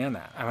understand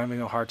that. I'm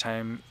having a hard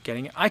time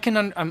getting it.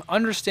 I'm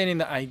understanding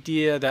the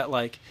idea that,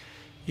 like,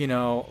 you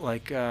know,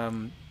 like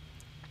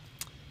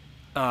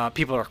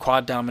people are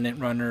quad dominant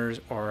runners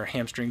or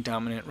hamstring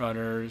dominant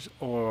runners,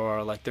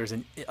 or like there's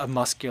a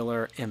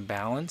muscular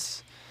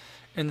imbalance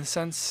in the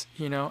sense,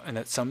 you know, and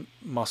that some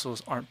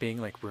muscles aren't being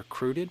like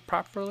recruited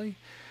properly.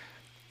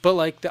 But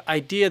like the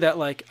idea that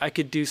like I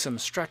could do some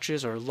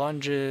stretches or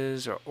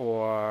lunges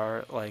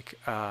or like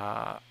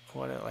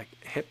like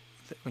hip,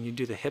 when you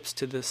do the hips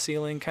to the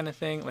ceiling kind of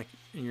thing, like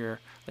your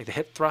like the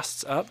hip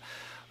thrusts up,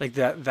 like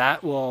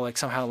that will like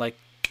somehow like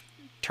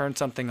turn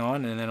something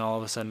on, and then all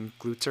of a sudden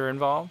glutes are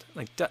involved.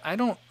 Like I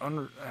don't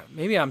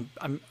maybe I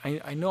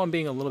know I'm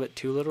being a little bit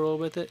too literal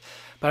with it,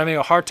 but I'm having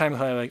a hard time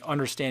like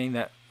understanding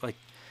that like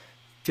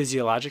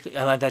physiologically,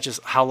 and that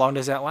just, how long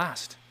does that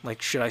last?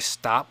 Like, should I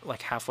stop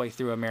like halfway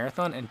through a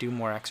marathon and do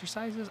more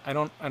exercises? I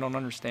don't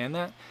understand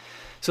that.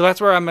 So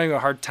that's where I'm having a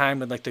hard time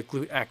with like the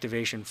glute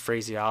activation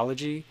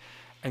phraseology.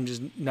 I'm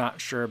just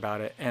not sure about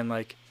it. And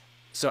like,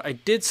 so I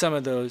did some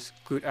of those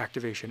glute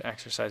activation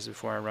exercises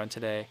before I run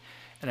today,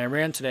 and I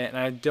ran today, and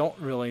I don't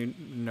really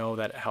know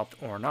that it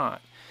helped or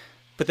not.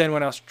 But then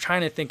when I was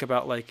trying to think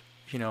about like,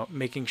 you know,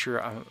 making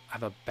sure I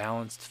have a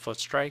balanced foot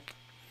strike,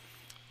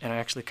 and I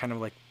actually kind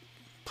of like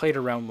played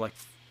around like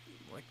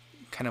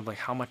kind of like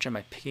how much am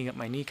I picking up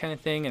my knee kind of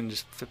thing, and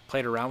just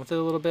played around with it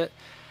a little bit.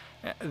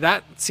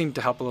 That seemed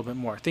to help a little bit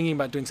more. Thinking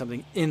about doing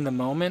something in the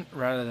moment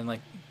rather than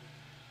like,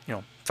 you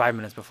know, 5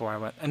 minutes before I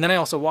went. And then I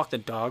also walked the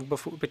dog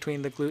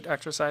between the glute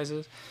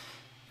exercises.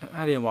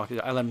 I didn't walk the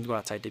dog. I let him go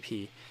outside to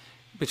pee.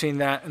 Between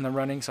that and the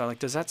running, so like,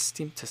 does it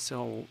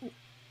still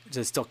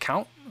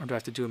count, or do I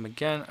have to do them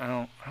again?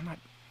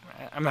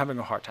 I'm having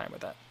a hard time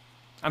with that.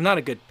 I'm not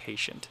a good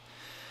patient.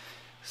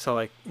 So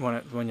like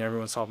when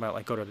everyone's talking about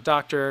like go to the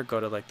doctor, go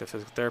to like the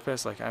physical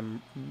therapist, like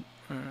I'm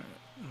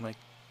like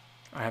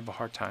I have a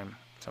hard time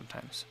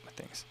sometimes with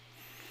things.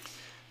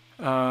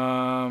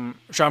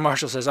 Sean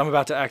Marshall says, I'm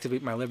about to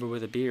activate my liver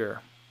with a beer.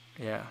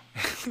 Yeah.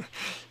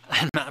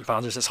 And Matt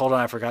Bonzer says, hold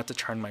on, I forgot to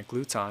turn my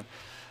glutes on.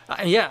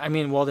 Yeah, I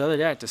mean, well, the other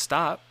day I had to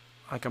stop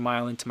like a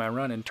mile into my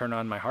run and turn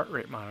on my heart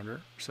rate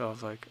monitor. So I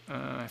was like,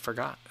 I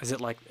forgot. Is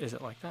it like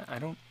that? I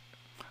don't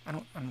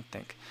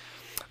think.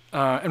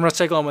 And Road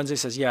on Wednesday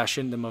says, yeah,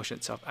 shouldn't the motion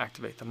itself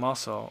activate the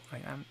muscle?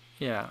 Like,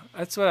 yeah,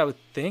 that's what I would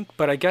think.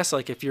 But I guess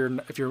like if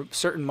you're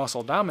certain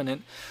muscle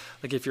dominant,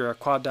 like if you're a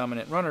quad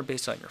dominant runner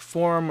based on your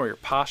form or your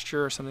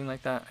posture or something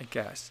like that, I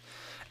guess.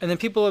 And then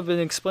people have been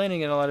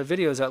explaining in a lot of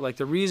videos that like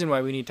the reason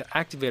why we need to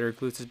activate our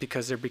glutes is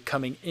because they're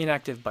becoming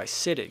inactive by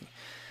sitting.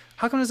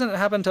 How come doesn't it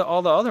happen to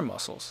all the other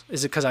muscles?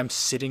 Is it because I'm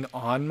sitting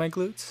on my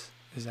glutes?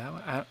 Is that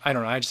what, I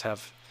don't know. I just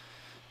have,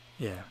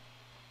 yeah.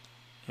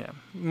 Yeah.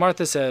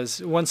 Martha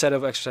says, one set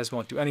of exercise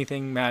won't do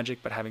anything magic,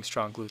 but having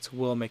strong glutes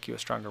will make you a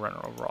stronger runner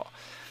overall.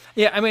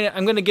 Yeah, I mean,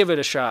 I'm going to give it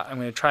a shot. I'm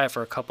going to try it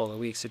for a couple of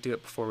weeks to do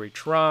it before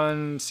each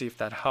run, see if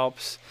that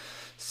helps.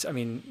 I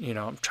mean, you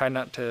know, try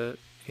not to,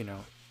 you know,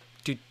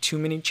 do too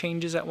many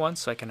changes at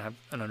once so I can have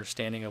an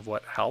understanding of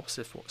what helps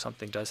if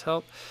something does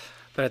help.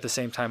 But at the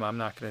same time, I'm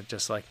not going to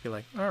just like be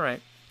like, all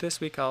right, this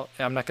week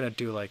I'm not going to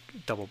do like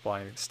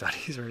double-blind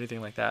studies or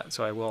anything like that.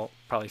 So I will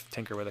probably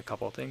tinker with a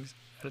couple of things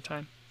at a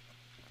time.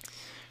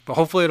 But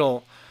hopefully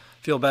it'll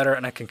feel better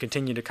and I can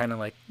continue to kind of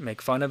like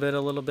make fun of it a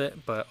little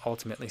bit, but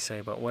ultimately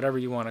say, but whatever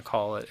you want to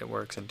call it, it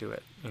works and do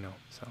it, you know,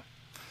 so.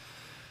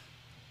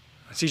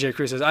 CJ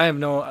Cruz says, I have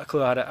no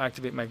clue how to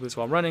activate my glutes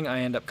while running. I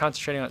end up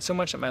concentrating on it so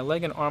much that my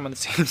leg and arm on the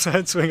same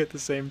side swing at the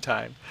same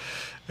time.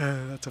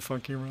 That's a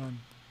funky run.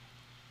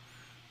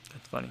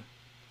 That's funny.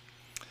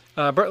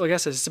 Bert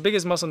Legas says, it's the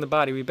biggest muscle in the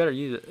body. We better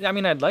use it. I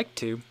mean, I'd like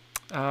to.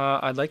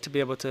 I'd like to be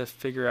able to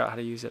figure out how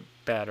to use it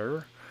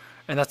better.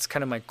 And that's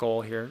kind of my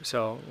goal here.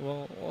 So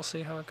we'll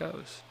see how it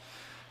goes.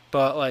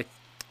 But like,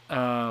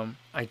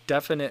 I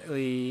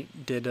definitely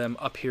did them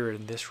up here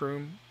in this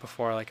room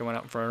before like I went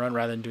out for a run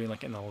rather than doing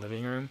like in the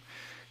living room.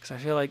 Because I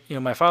feel like, you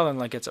know, my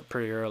father-in-law gets up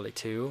pretty early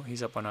too.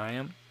 He's up when I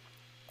am.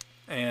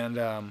 And,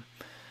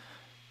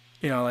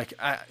 you know, like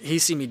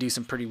he's seen me do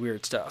some pretty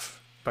weird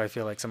stuff. But I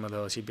feel like some of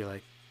those he'd be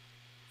like,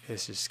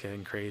 it's just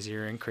getting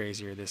crazier and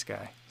crazier, this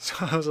guy. So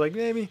I was like,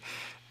 maybe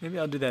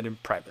I'll do that in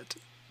private,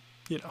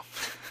 you know.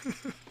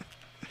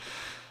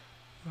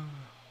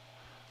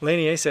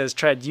 Laney A says,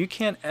 tried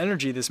UCAN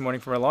Energy this morning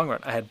for a long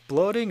run. I had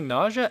bloating,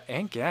 nausea,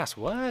 and gas.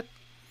 What?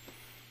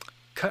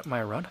 Cut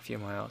my run a few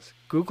miles.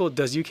 Google,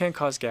 does UCAN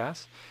cause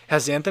gas?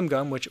 Has xanthan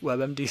gum, which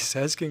WebMD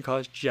says can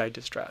cause GI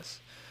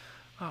distress.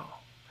 Oh.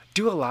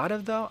 Do a lot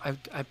of, though?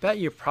 I bet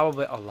you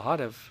probably a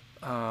lot of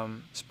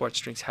sports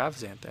drinks have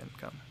xanthan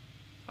gum.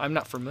 I'm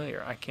not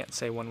familiar. I can't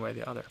say one way or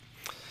the other.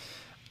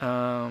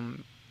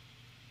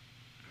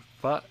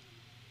 But,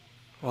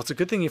 well, it's a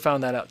good thing you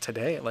found that out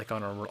today, like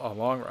on a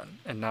long run,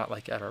 and not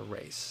like at a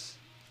race.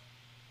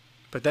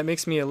 But that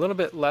makes me a little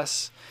bit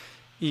less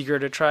eager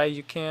to try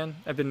UCAN.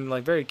 I've been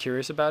like very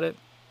curious about it.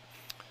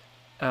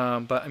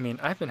 But I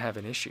mean, I've been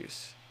having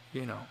issues,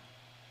 you know.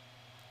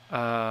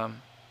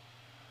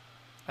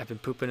 I've been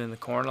pooping in the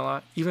corn a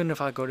lot, even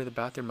if I go to the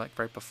bathroom like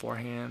right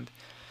beforehand.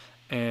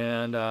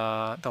 And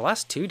the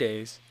last 2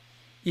 days,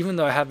 even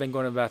though I have been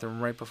going to the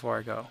bathroom right before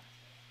I go.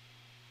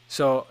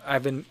 So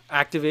I've been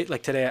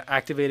like today I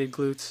activated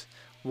glutes,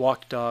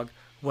 walked dog,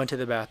 went to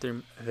the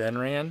bathroom, then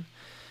ran.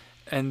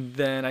 And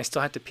then I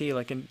still had to pee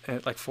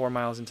like 4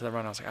 miles into the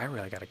run. I was like, I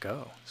really got to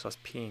go. So I was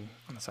peeing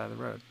on the side of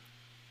the road.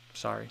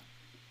 Sorry.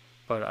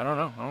 But I don't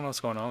know. I don't know what's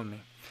going on with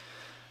me.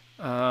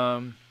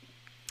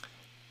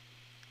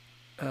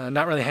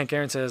 Not really. Hank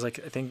Aaron says, like,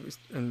 I think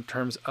in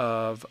terms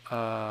of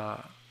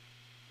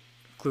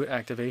glute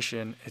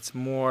activation, it's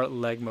more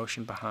leg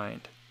motion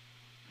behind.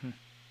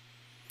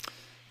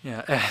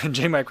 Yeah, and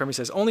J. Mike Remy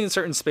says, only in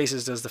certain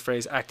spaces does the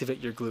phrase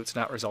activate your glutes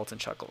not result in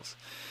chuckles.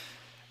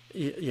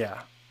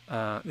 Yeah,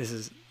 this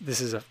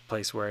is a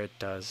place where it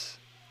does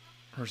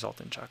result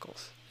in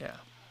chuckles. Yeah.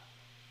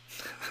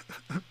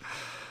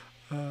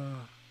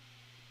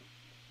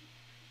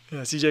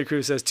 Yeah, CJ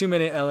Cruz says, too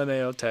many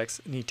LMAO techs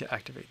need to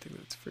activate the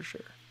glutes, for sure.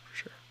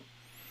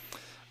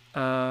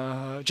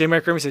 J.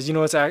 Mike Remy says, you know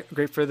what's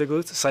great for the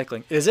glutes?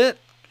 Cycling. Is it?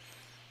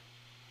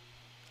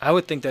 I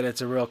would think that it's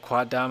a real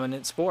quad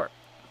dominant sport.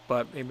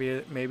 But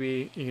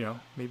maybe you know,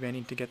 maybe I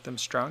need to get them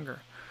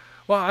stronger.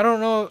 Well, I don't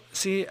know.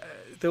 See,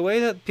 the way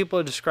that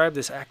people describe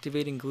this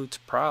activating glutes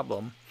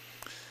problem,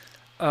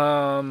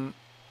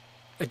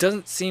 it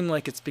doesn't seem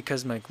like it's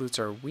because my glutes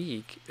are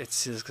weak.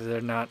 It's just because they're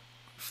not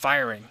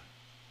firing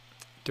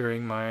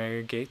during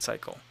my gait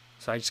cycle.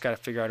 So I just got to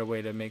figure out a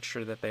way to make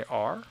sure that they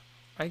are,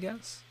 I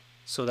guess.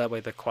 So that way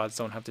the quads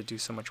don't have to do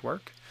so much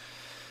work.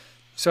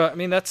 So, I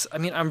mean,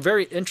 I'm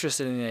very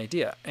interested in the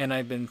idea. And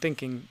I've been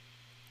thinking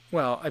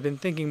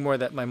more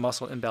that my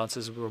muscle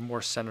imbalances were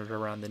more centered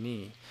around the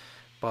knee.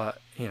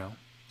 But, you know,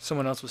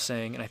 someone else was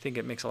saying, and I think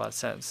it makes a lot of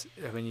sense,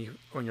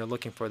 when you're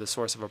looking for the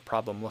source of a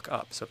problem, look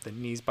up. So if the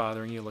knee's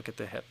bothering you, look at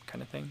the hip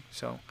kind of thing.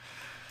 So,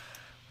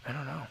 I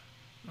don't know.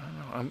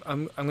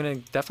 I'm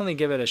going to definitely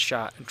give it a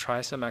shot and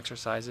try some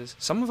exercises.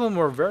 Some of them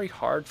were very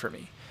hard for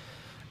me,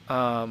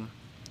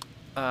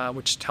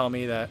 which tell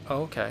me that,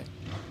 oh, okay,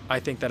 I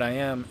think that I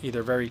am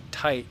either very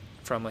tight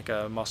from like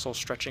a muscle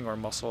stretching or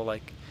muscle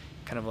like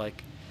kind of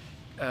like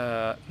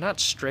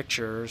not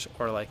strictures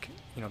or like,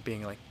 you know,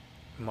 being like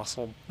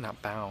muscle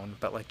not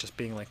bound, but like just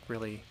being like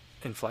really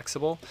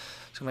inflexible.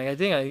 So I'm like, I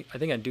think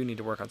I do need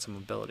to work on some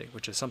mobility,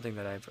 which is something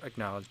that I've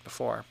acknowledged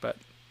before, but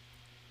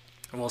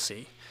we'll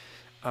see.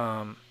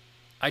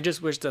 I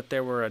just wish that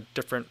there were a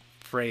different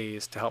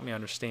phrase to help me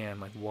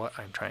understand like what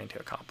I'm trying to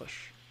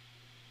accomplish.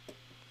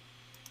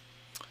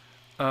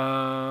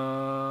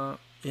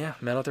 Yeah,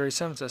 Metal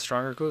 37 says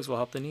stronger glutes will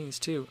help the knees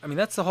too. I mean,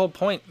 that's the whole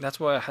point. That's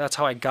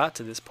how I got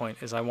to this point.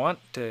 Is I want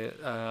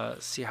to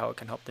see how it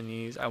can help the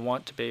knees. I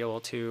want to be able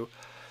to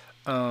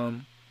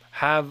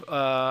have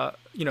I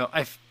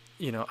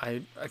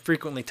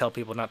frequently tell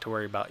people not to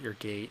worry about your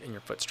gait and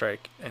your foot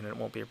strike, and it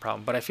won't be a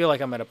problem. But I feel like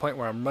I'm at a point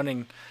where I'm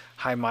running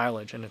high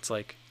mileage, and it's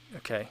like,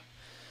 okay,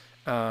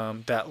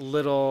 that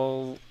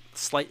little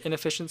slight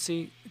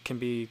inefficiency can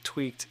be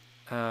tweaked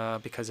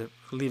because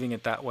leaving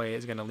it that way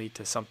is going to lead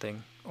to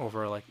something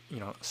over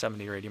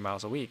 70 or 80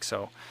 miles a week.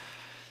 So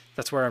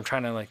that's where I'm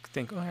trying to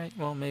think, all right,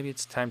 well, maybe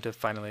it's time to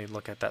finally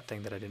look at that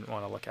thing that I didn't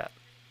want to look at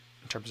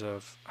in terms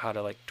of how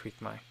to tweak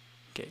my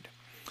gait.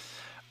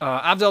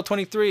 Abdel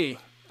 23.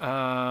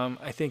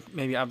 I think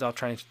maybe Abdel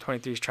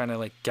 23 is trying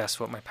to guess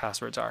what my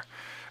passwords are.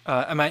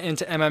 Am I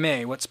into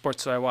MMA? What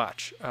sports do I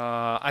watch?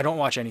 I don't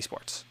watch any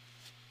sports.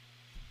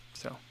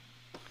 So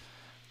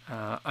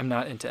I'm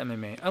not into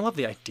MMA. I love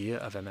the idea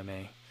of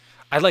MMA.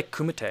 I like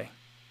Kumite.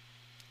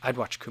 I'd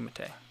watch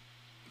Kumite,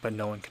 but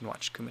no one can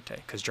watch Kumite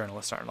because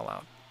journalists aren't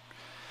allowed.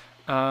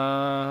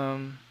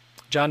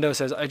 John Doe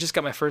says, I just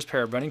got my first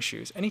pair of running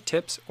shoes. Any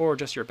tips or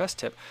just your best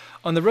tip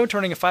on the road to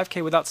running a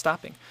 5K without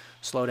stopping?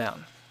 Slow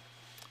down.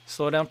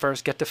 Slow down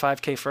first, get to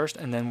 5K first,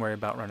 and then worry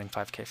about running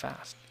 5K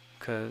fast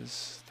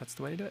because that's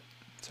the way to do it.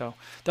 So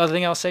the other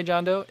thing I'll say,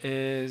 John Doe,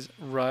 is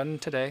run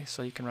today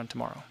so you can run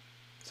tomorrow.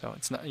 So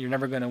you're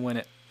never going to win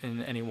it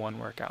in any one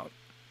workout.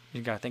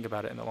 You got to think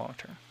about it in the long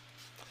term.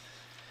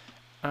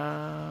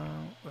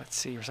 Let's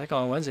see. Recycle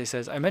on Wednesday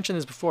says, I mentioned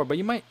this before, but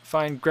you might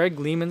find Greg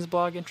Lehman's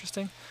blog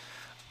interesting.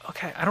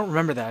 Okay, I don't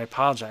remember that. I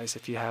apologize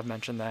if you have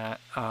mentioned that,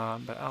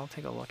 but I'll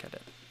take a look at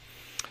it.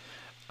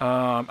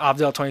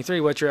 Abdel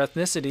 23, what's your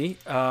ethnicity?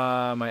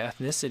 My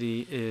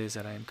ethnicity is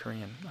that I am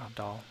Korean.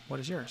 Abdel, what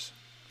is yours?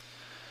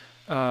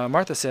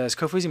 Martha says,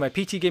 Kofuzi, my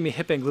PT gave me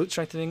hip and glute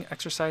strengthening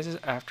exercises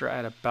after I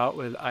had a bout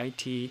with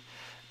IT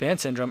band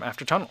syndrome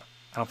after tunnel.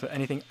 I don't feel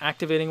anything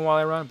activating while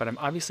I run, but I'm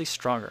obviously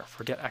stronger.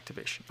 Forget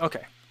activation.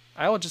 Okay,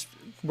 I will just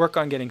work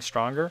on getting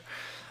stronger.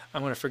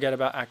 I'm going to forget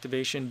about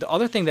activation. The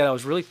other thing that I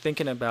was really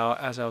thinking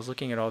about as I was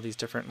looking at all these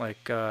different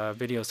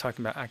videos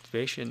talking about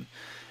activation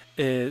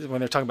is when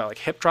they're talking about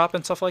hip drop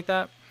and stuff like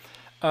that.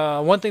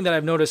 One thing that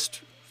I've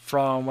noticed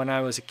from when I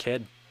was a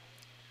kid,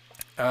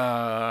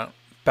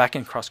 back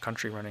in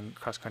running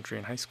cross country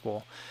in high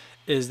school,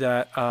 is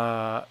that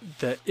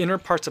the inner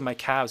parts of my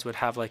calves would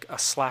have a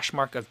slash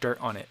mark of dirt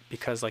on it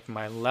because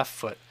my left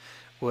foot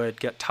would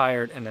get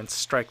tired and then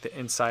strike the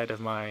inside of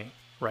my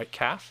right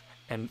calf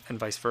and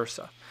vice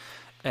versa.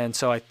 And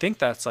so I think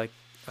that's a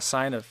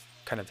sign of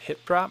kind of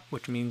hip drop,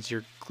 which means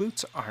your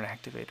glutes aren't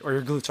activated or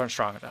your glutes aren't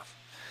strong enough.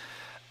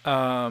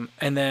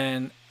 And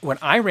then when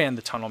I ran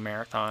the tunnel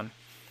marathon,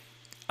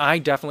 I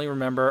definitely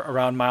remember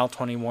around mile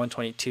 21,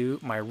 22,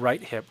 my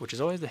right hip, which is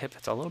always the hip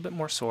that's a little bit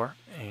more sore,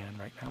 and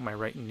right now my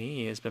right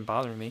knee has been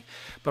bothering me,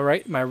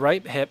 but my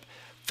right hip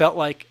felt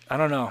like, I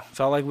don't know,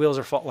 felt like wheels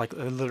are it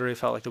literally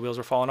felt like the wheels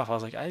were falling off. I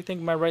was like, I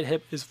think my right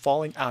hip is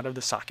falling out of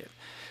the socket,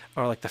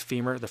 or the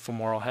femur, the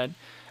femoral head.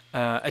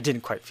 I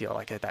didn't quite feel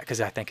like that because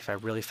I think if I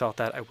really felt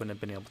that, I wouldn't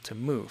have been able to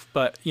move.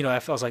 But,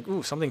 I was like,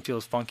 ooh, something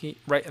feels funky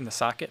right in the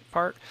socket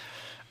part.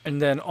 And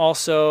then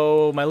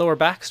also my lower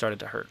back started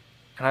to hurt.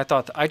 And I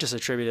thought I just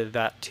attributed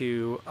that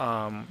to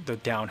the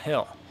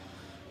downhill.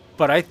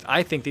 But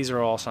I think these are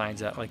all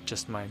signs that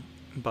just my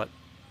butt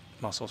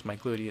muscles, my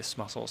gluteus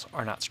muscles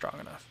are not strong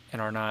enough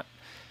and are not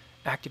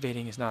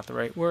activating is not the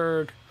right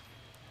word.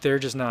 They're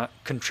just not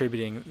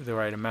contributing the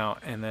right amount.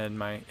 And then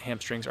my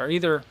hamstrings are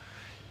either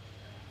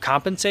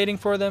compensating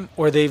for them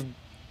or they've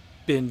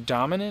been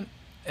dominant.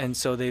 And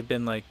so they've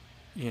been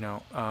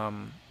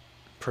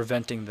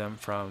preventing them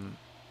from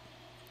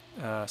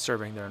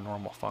serving their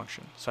normal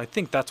function. So I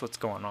think that's what's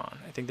going on.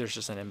 I think there's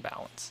just an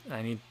imbalance.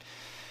 I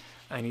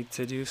need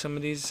to do some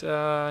of these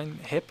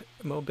hip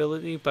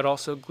mobility, but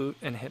also glute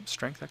and hip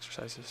strength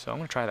exercises. So I'm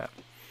going to try that.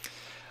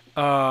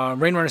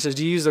 Rainrunner says,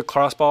 do you use the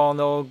cross ball on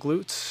the old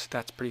glutes?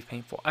 That's pretty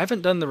painful. I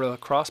haven't done the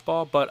cross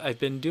ball, but I've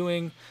been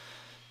doing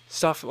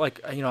stuff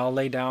I'll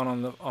lay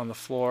down on the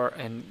floor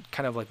and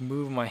kind of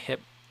move my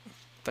hip,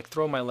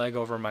 throw my leg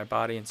over my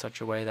body in such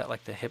a way that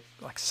the hip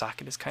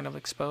socket is kind of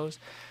exposed.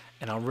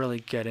 And I'll really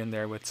get in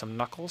there with some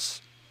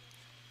knuckles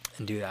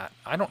and do that.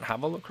 I don't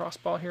have a lacrosse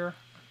ball here.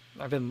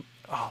 I've been,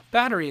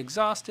 battery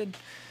exhausted.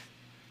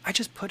 I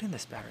just put in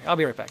this battery. I'll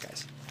be right back,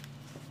 guys.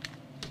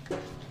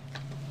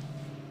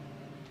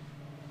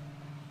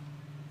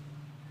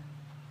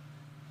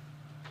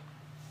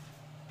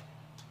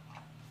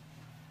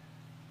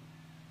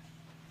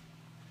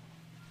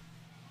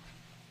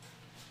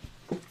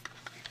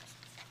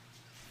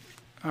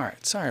 All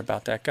right, sorry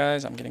about that,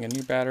 guys. I'm getting a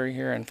new battery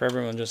here, and for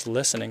everyone just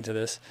listening to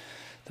this,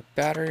 the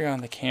battery on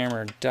the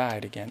camera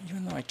died again,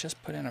 even though I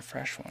just put in a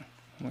fresh one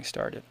when we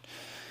started.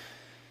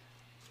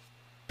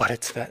 But I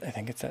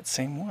think it's that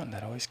same one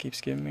that always keeps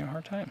giving me a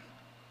hard time.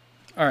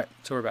 All right,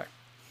 so we're back.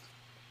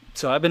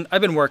 So I've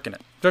been working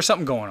it. There's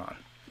something going on.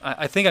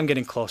 I think I'm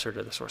getting closer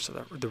to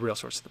the real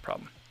source of the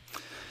problem.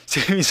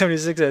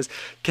 Stevie76 says,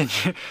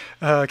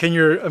 can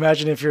you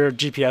imagine if your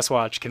GPS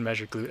watch can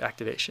measure glute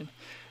activation?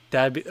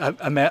 That'd be,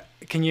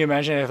 can you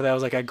imagine if that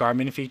was like a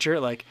Garmin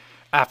feature, like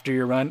after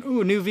your run,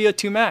 ooh, new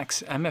VO2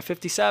 max, I'm at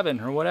 57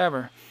 or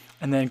whatever,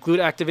 and then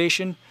glute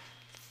activation,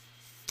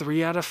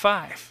 3 out of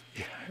 5.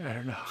 Yeah, I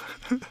don't know.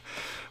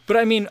 But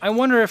I mean, I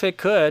wonder if it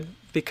could,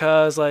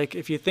 because like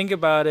if you think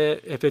about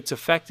it, if it's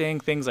affecting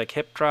things like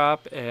hip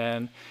drop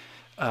and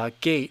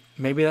gait,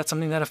 maybe that's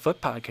something that a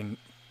FootPod can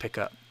pick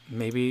up.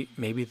 Maybe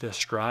the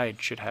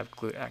Stride should have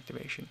glute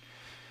activation,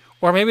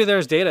 or maybe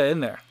there's data in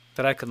there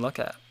that I could look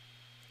at.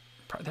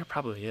 There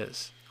probably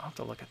is. I'll have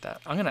to look at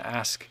that. I'm gonna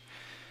ask.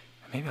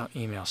 Maybe I'll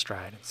email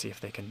Stride and see if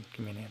they can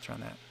give me an answer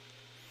on that.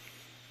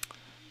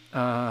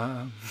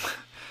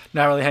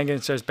 Not really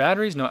hanging. Says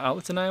batteries, no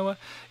outlets in Iowa.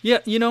 Yeah,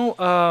 you know,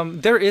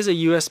 there is a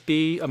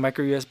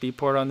micro USB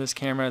port on this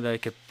camera that I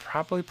could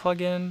probably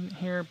plug in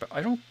here, but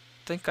I don't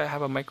think I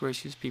have a micro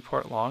USB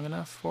port long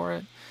enough for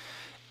it.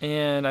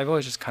 And I've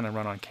always just kind of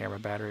run on camera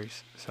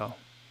batteries. So,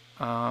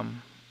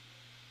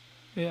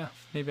 yeah,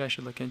 maybe I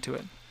should look into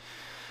it.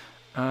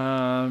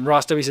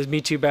 Ross W says,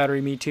 me too,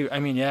 battery, me too. I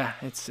mean, yeah,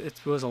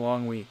 it was a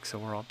long week, so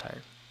we're all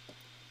tired.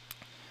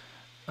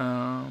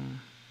 Yeah.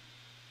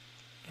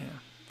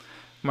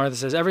 Martha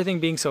says, everything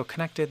being so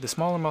connected, the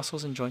smaller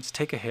muscles and joints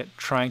take a hit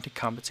trying to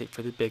compensate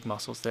for the big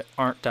muscles that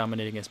aren't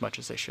dominating as much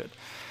as they should.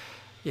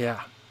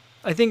 Yeah.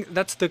 I think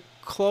that's the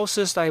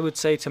closest I would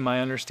say to my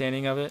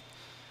understanding of it.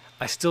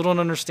 I still don't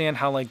understand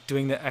how like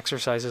doing the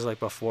exercises like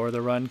before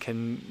the run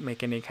can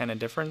make any kind of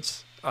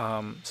difference.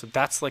 So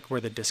that's like where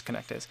the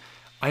disconnect is.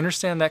 I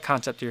understand that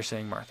concept you're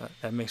saying, Martha.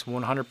 That makes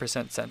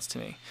 100% sense to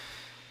me.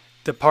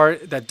 The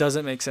part that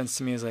doesn't make sense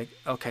to me is like,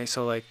 okay,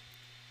 so like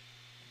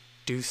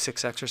do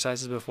 6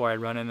 exercises before I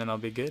run and then I'll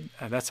be good.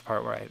 And that's the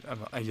part where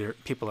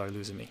people are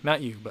losing me.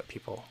 Not you, but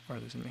people are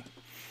losing me.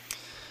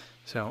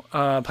 So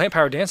Plant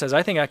Power Dan says,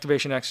 I think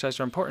activation exercises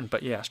are important,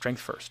 but yeah, strength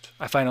first.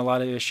 I find a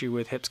lot of issue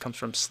with hips comes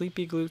from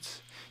sleepy glutes.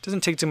 It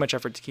doesn't take too much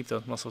effort to keep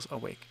those muscles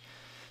awake.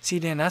 See,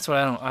 Dan, that's what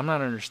I'm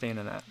not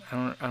understanding that. I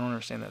don't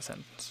understand that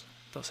sentence.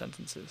 Those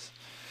sentences.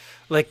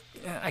 Like,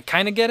 I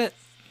kind of get it.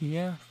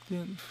 Yeah,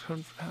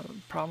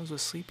 problems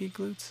with sleepy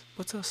glutes.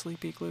 What's a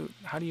sleepy glute?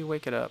 How do you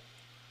wake it up?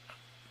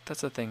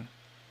 That's the thing.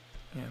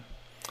 Yeah.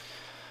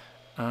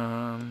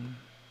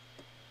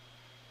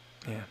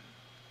 Yeah.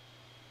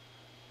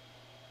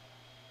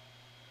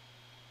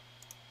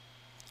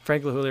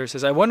 Frank LaHoulier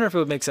says, I wonder if it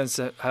would make sense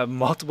to have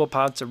multiple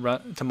pods to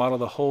model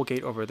the whole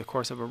gait over the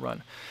course of a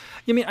run.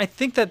 I mean, I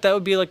think that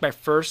would be like my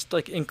first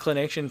like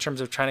inclination in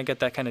terms of trying to get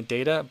that kind of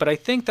data. But I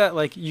think that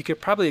like you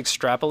could probably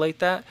extrapolate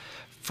that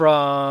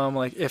from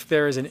like if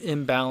there is an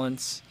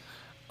imbalance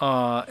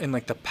in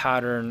like the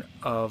pattern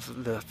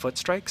of the foot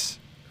strikes,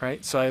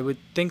 right? So I would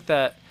think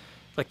that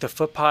like the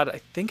FootPod,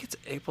 I think it's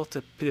able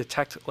to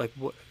detect like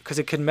because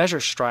it can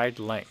measure stride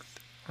length,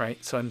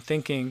 right? So I'm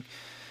thinking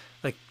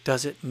like,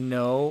 does it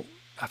know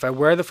if I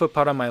wear the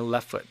FootPod on my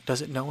left foot,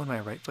 does it know when my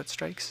right foot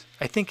strikes?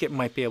 I think it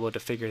might be able to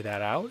figure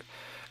that out.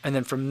 And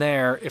then from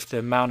there, if the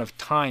amount of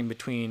time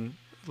between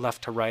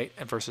left to right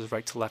and versus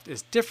right to left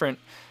is different,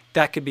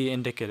 that could be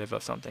indicative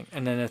of something.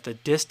 And then if the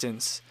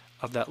distance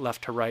of that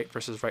left to right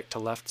versus right to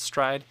left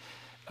stride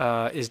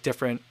is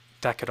different,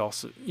 that could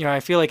also, I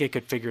feel like it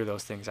could figure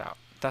those things out.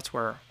 That's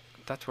where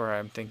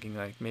I'm thinking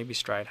like maybe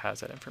Stride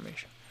has that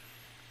information.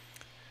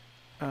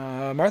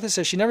 Martha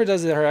says she never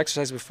does her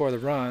exercise before the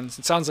runs.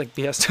 It sounds like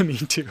BS to me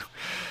too.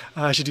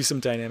 I should do some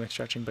dynamic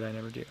stretching, but I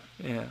never do.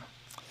 Yeah.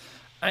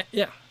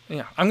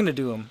 I'm gonna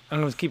do them.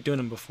 I'm gonna keep doing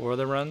them before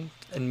the run,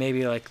 and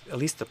maybe like at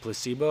least the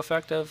placebo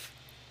effect of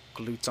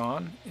glutes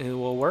on it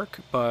will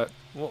work. But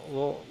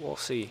we'll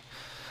see.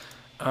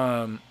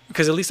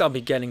 Because at least I'll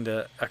be getting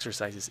the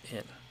exercises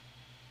in.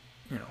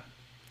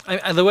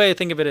 The way I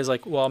think of it is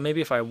like, well,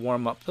 maybe if I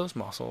warm up those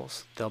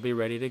muscles, they'll be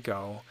ready to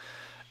go.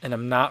 And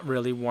I'm not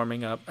really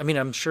warming up. I mean,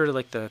 I'm sure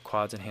like the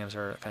quads and hams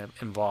are kind of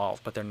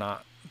involved, but they're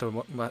not.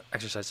 The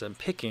exercises I'm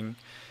picking,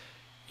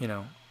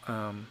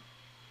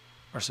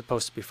 are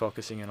supposed to be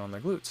focusing in on the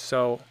glutes.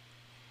 So,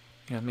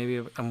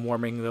 maybe I'm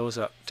warming those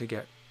up to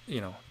get,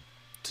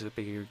 to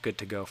be good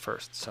to go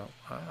first. So,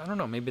 I don't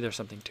know. Maybe there's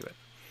something to it.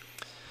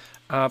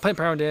 Plant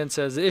Power Dan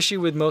says, the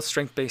issue with most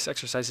strength-based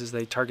exercises,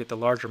 they target the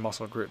larger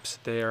muscle groups.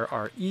 There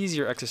are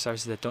easier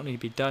exercises that don't need to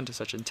be done to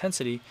such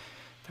intensity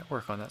that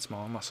work on that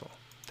smaller muscle.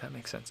 That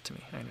makes sense to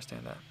me. I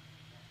understand that.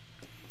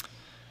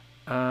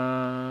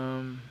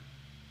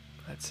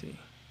 Let's see.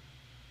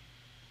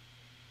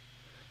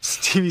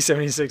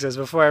 Stevie76 says,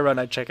 before I run,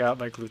 I check out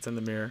my glutes in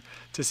the mirror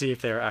to see if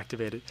they are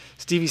activated.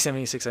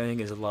 Stevie76, I think,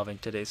 is loving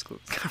today's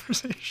glutes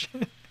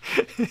conversation.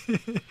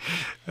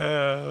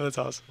 That's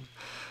awesome.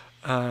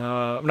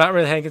 I'm not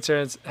really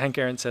Hank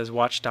Aaron says,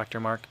 watch Dr.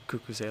 Mark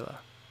Kukuzela.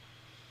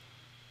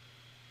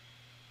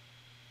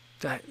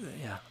 I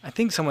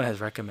think someone has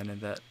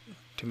recommended that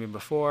to me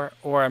before,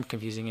 or I'm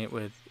confusing it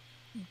with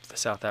the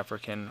South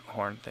African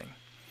horn thing.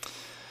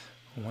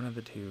 One of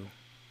the two.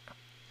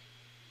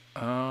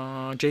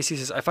 JC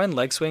says, I find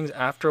leg swings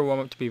after a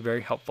warm-up to be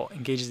very helpful.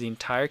 Engages the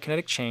entire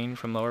kinetic chain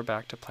from lower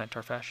back to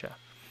plantar fascia.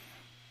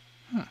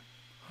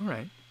 All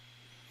right.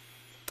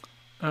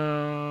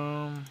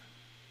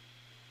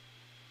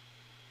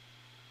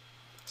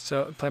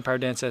 So Plant Power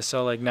Dan says,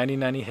 so like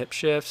 90-90 hip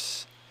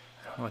shifts.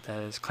 I don't know what that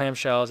is.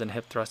 Clamshells and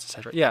hip thrusts,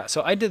 etc. Yeah,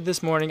 so I did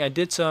this morning. I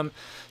did some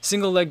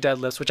single leg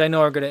deadlifts, which I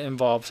know are going to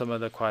involve some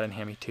of the quad and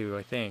hammy too,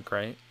 I think,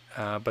 right?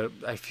 But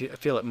I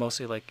feel it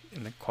mostly like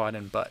in the quad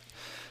and butt.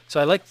 So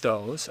I like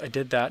those. I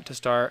did that to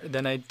start.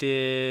 Then I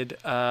did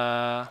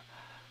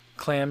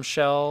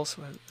clamshells.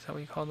 Is that what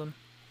you call them?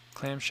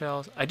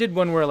 Clamshells. I did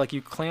one where like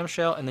you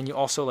clamshell and then you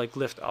also like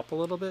lift up a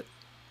little bit.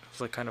 It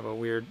was like kind of a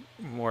weird,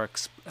 more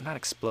not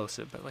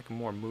explosive, but like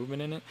more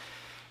movement in it.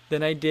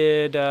 Then I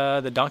did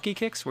the donkey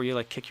kicks where you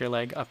like kick your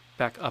leg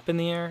back up in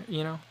the air,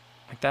 you know,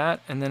 like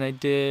that. And then I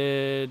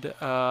did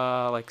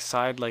like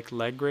side like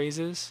leg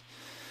raises.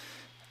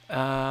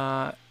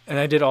 And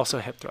I did also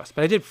hip thrusts,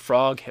 but I did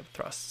frog hip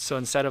thrusts. So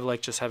instead of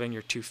like just having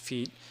your 2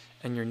 feet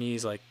and your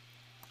knees like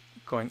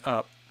going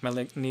up,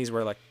 my knees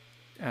were like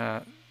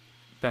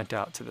bent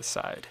out to the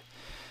side.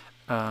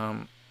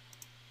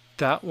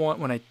 That one,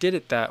 when I did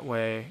it that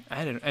way,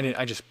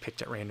 I just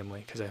picked it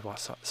randomly because I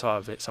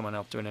saw someone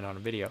else doing it on a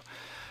video.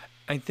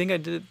 I think I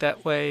did it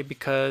that way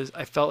because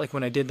I felt like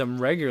when I did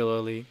them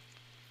regularly,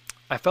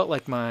 I felt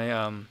like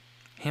my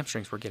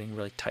hamstrings were getting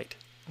really tight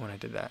when I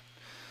did that.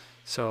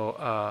 So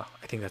I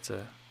think that's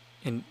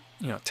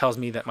tells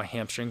me that my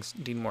hamstrings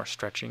need more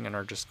stretching and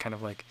are just kind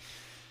of like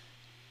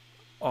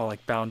all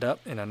like bound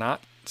up in a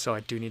knot. So I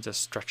do need to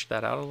stretch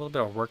that out a little bit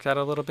or work that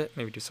a little bit,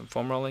 maybe do some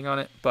foam rolling on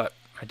it. But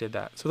I did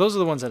that. So those are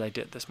the ones that I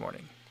did this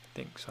morning, I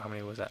think. So how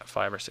many was that?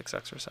 5 or 6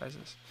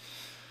 exercises.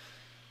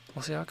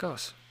 We'll see how it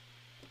goes.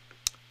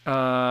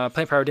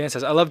 Plant Power Dan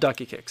says, I love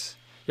donkey kicks.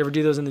 You ever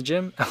do those in the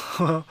gym?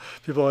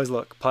 People always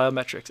look.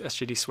 Plyometrics.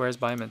 SGD swears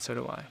by them, and so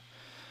do I.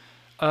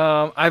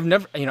 I've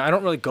never, I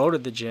don't really go to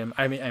the gym.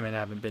 I mean, I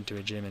haven't been to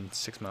a gym in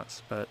 6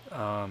 months, but,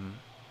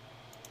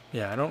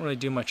 yeah, I don't really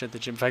do much at the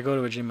gym. If I go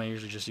to a gym, I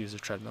usually just use the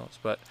treadmills,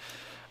 but,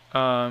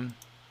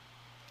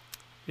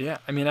 yeah,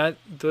 I mean,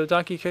 the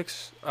donkey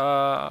kicks,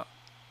 I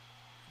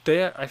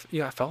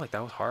felt like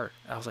that was hard.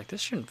 I was like, this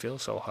shouldn't feel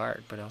so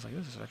hard, but I was like,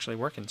 this is actually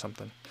working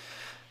something.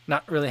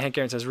 Not really. Hank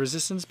Aaron says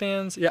resistance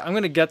bands. Yeah, I'm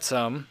going to get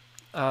some.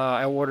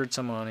 I ordered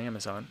some on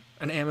Amazon,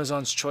 an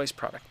Amazon's Choice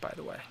product, by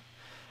the way.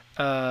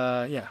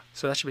 Yeah,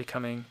 so that should be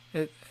coming.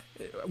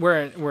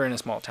 We're in a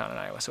small town in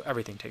Iowa, so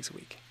everything takes a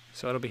week.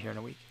 So it'll be here in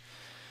a week.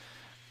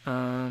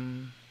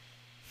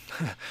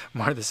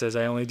 Martha says,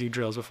 I only do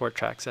drills before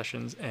track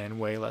sessions and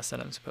way less than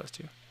I'm supposed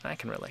to. I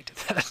can relate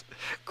to that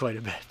quite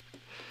a bit.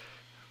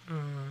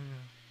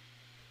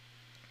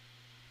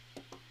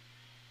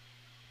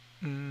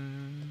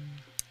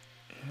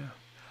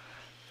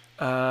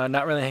 Yeah.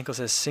 Not really. Henkel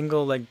says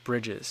single leg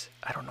bridges.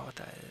 I don't know what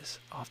that is.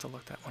 I'll have to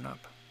look that one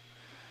up.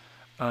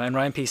 And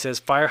Ryan P says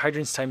fire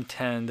hydrants time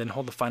 10, then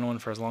hold the final one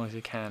for as long as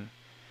you can.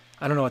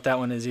 I don't know what that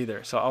one is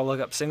either. So I'll look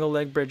up single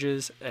leg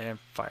bridges and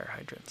fire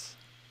hydrants.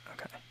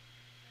 Okay,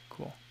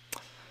 cool.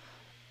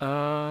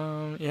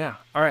 Yeah.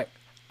 All right.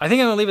 I think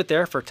I'm gonna leave it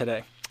there for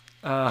today.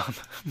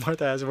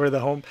 Martha has were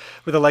the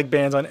leg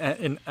bands on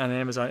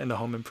Amazon in the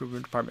home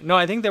improvement department. No,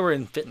 I think they were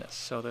in fitness,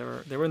 so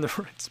they were in the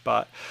right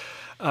spot.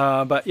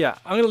 But yeah,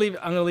 I'm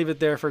gonna leave it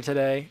there for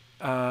today.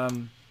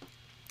 And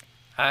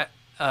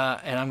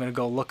I'm gonna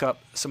go look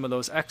up some of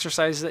those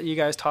exercises that you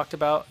guys talked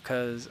about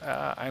because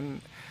I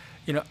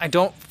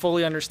don't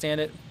fully understand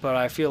it, but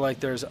I feel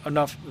like there's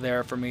enough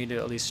there for me to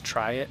at least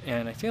try it,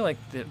 and I feel like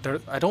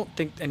I don't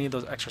think any of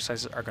those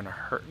exercises are gonna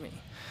hurt me.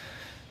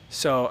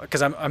 So,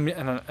 because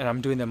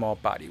I'm doing them all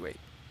body weight.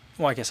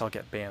 Well, I guess I'll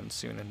get bands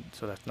soon, and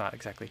so that's not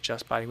exactly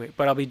just body weight,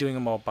 but I'll be doing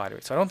them all body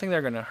weight. So I don't think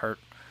they're gonna hurt.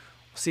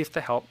 We'll see if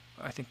they help.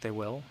 I think they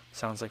will.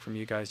 Sounds like from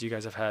you guys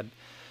have had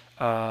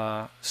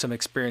some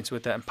experience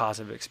with that and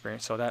positive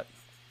experience, so that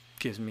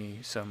gives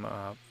me some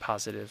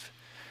positive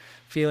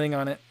feeling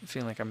on it,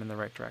 feeling like I'm in the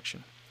right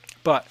direction.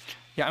 But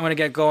yeah, I'm gonna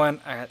get going.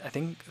 I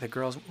think the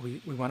girls we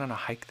went on a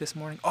hike this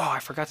morning. Oh, I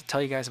forgot to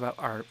tell you guys about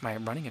my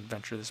running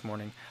adventure this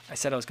morning. I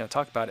said I was gonna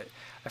talk about it.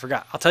 I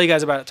forgot. I'll tell you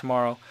guys about it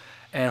tomorrow,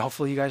 and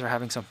hopefully you guys are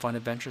having some fun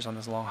adventures on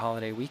this long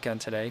holiday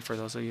weekend today. For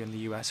those of you in the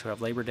U.S. who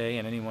have Labor Day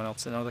and anyone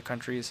else in other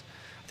countries,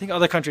 I think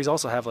other countries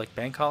also have like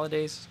bank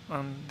holidays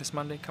on this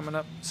Monday coming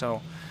up.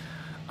 So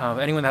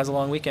anyone that has a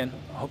long weekend,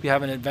 I hope you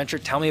have an adventure.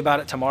 Tell me about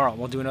it tomorrow.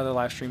 We'll do another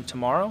live stream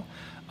tomorrow.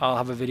 I'll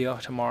have a video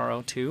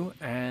tomorrow too,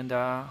 and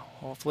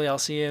hopefully I'll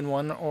see you in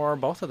one or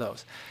both of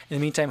those. In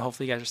the meantime,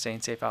 hopefully you guys are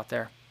staying safe out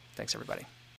there. Thanks, everybody.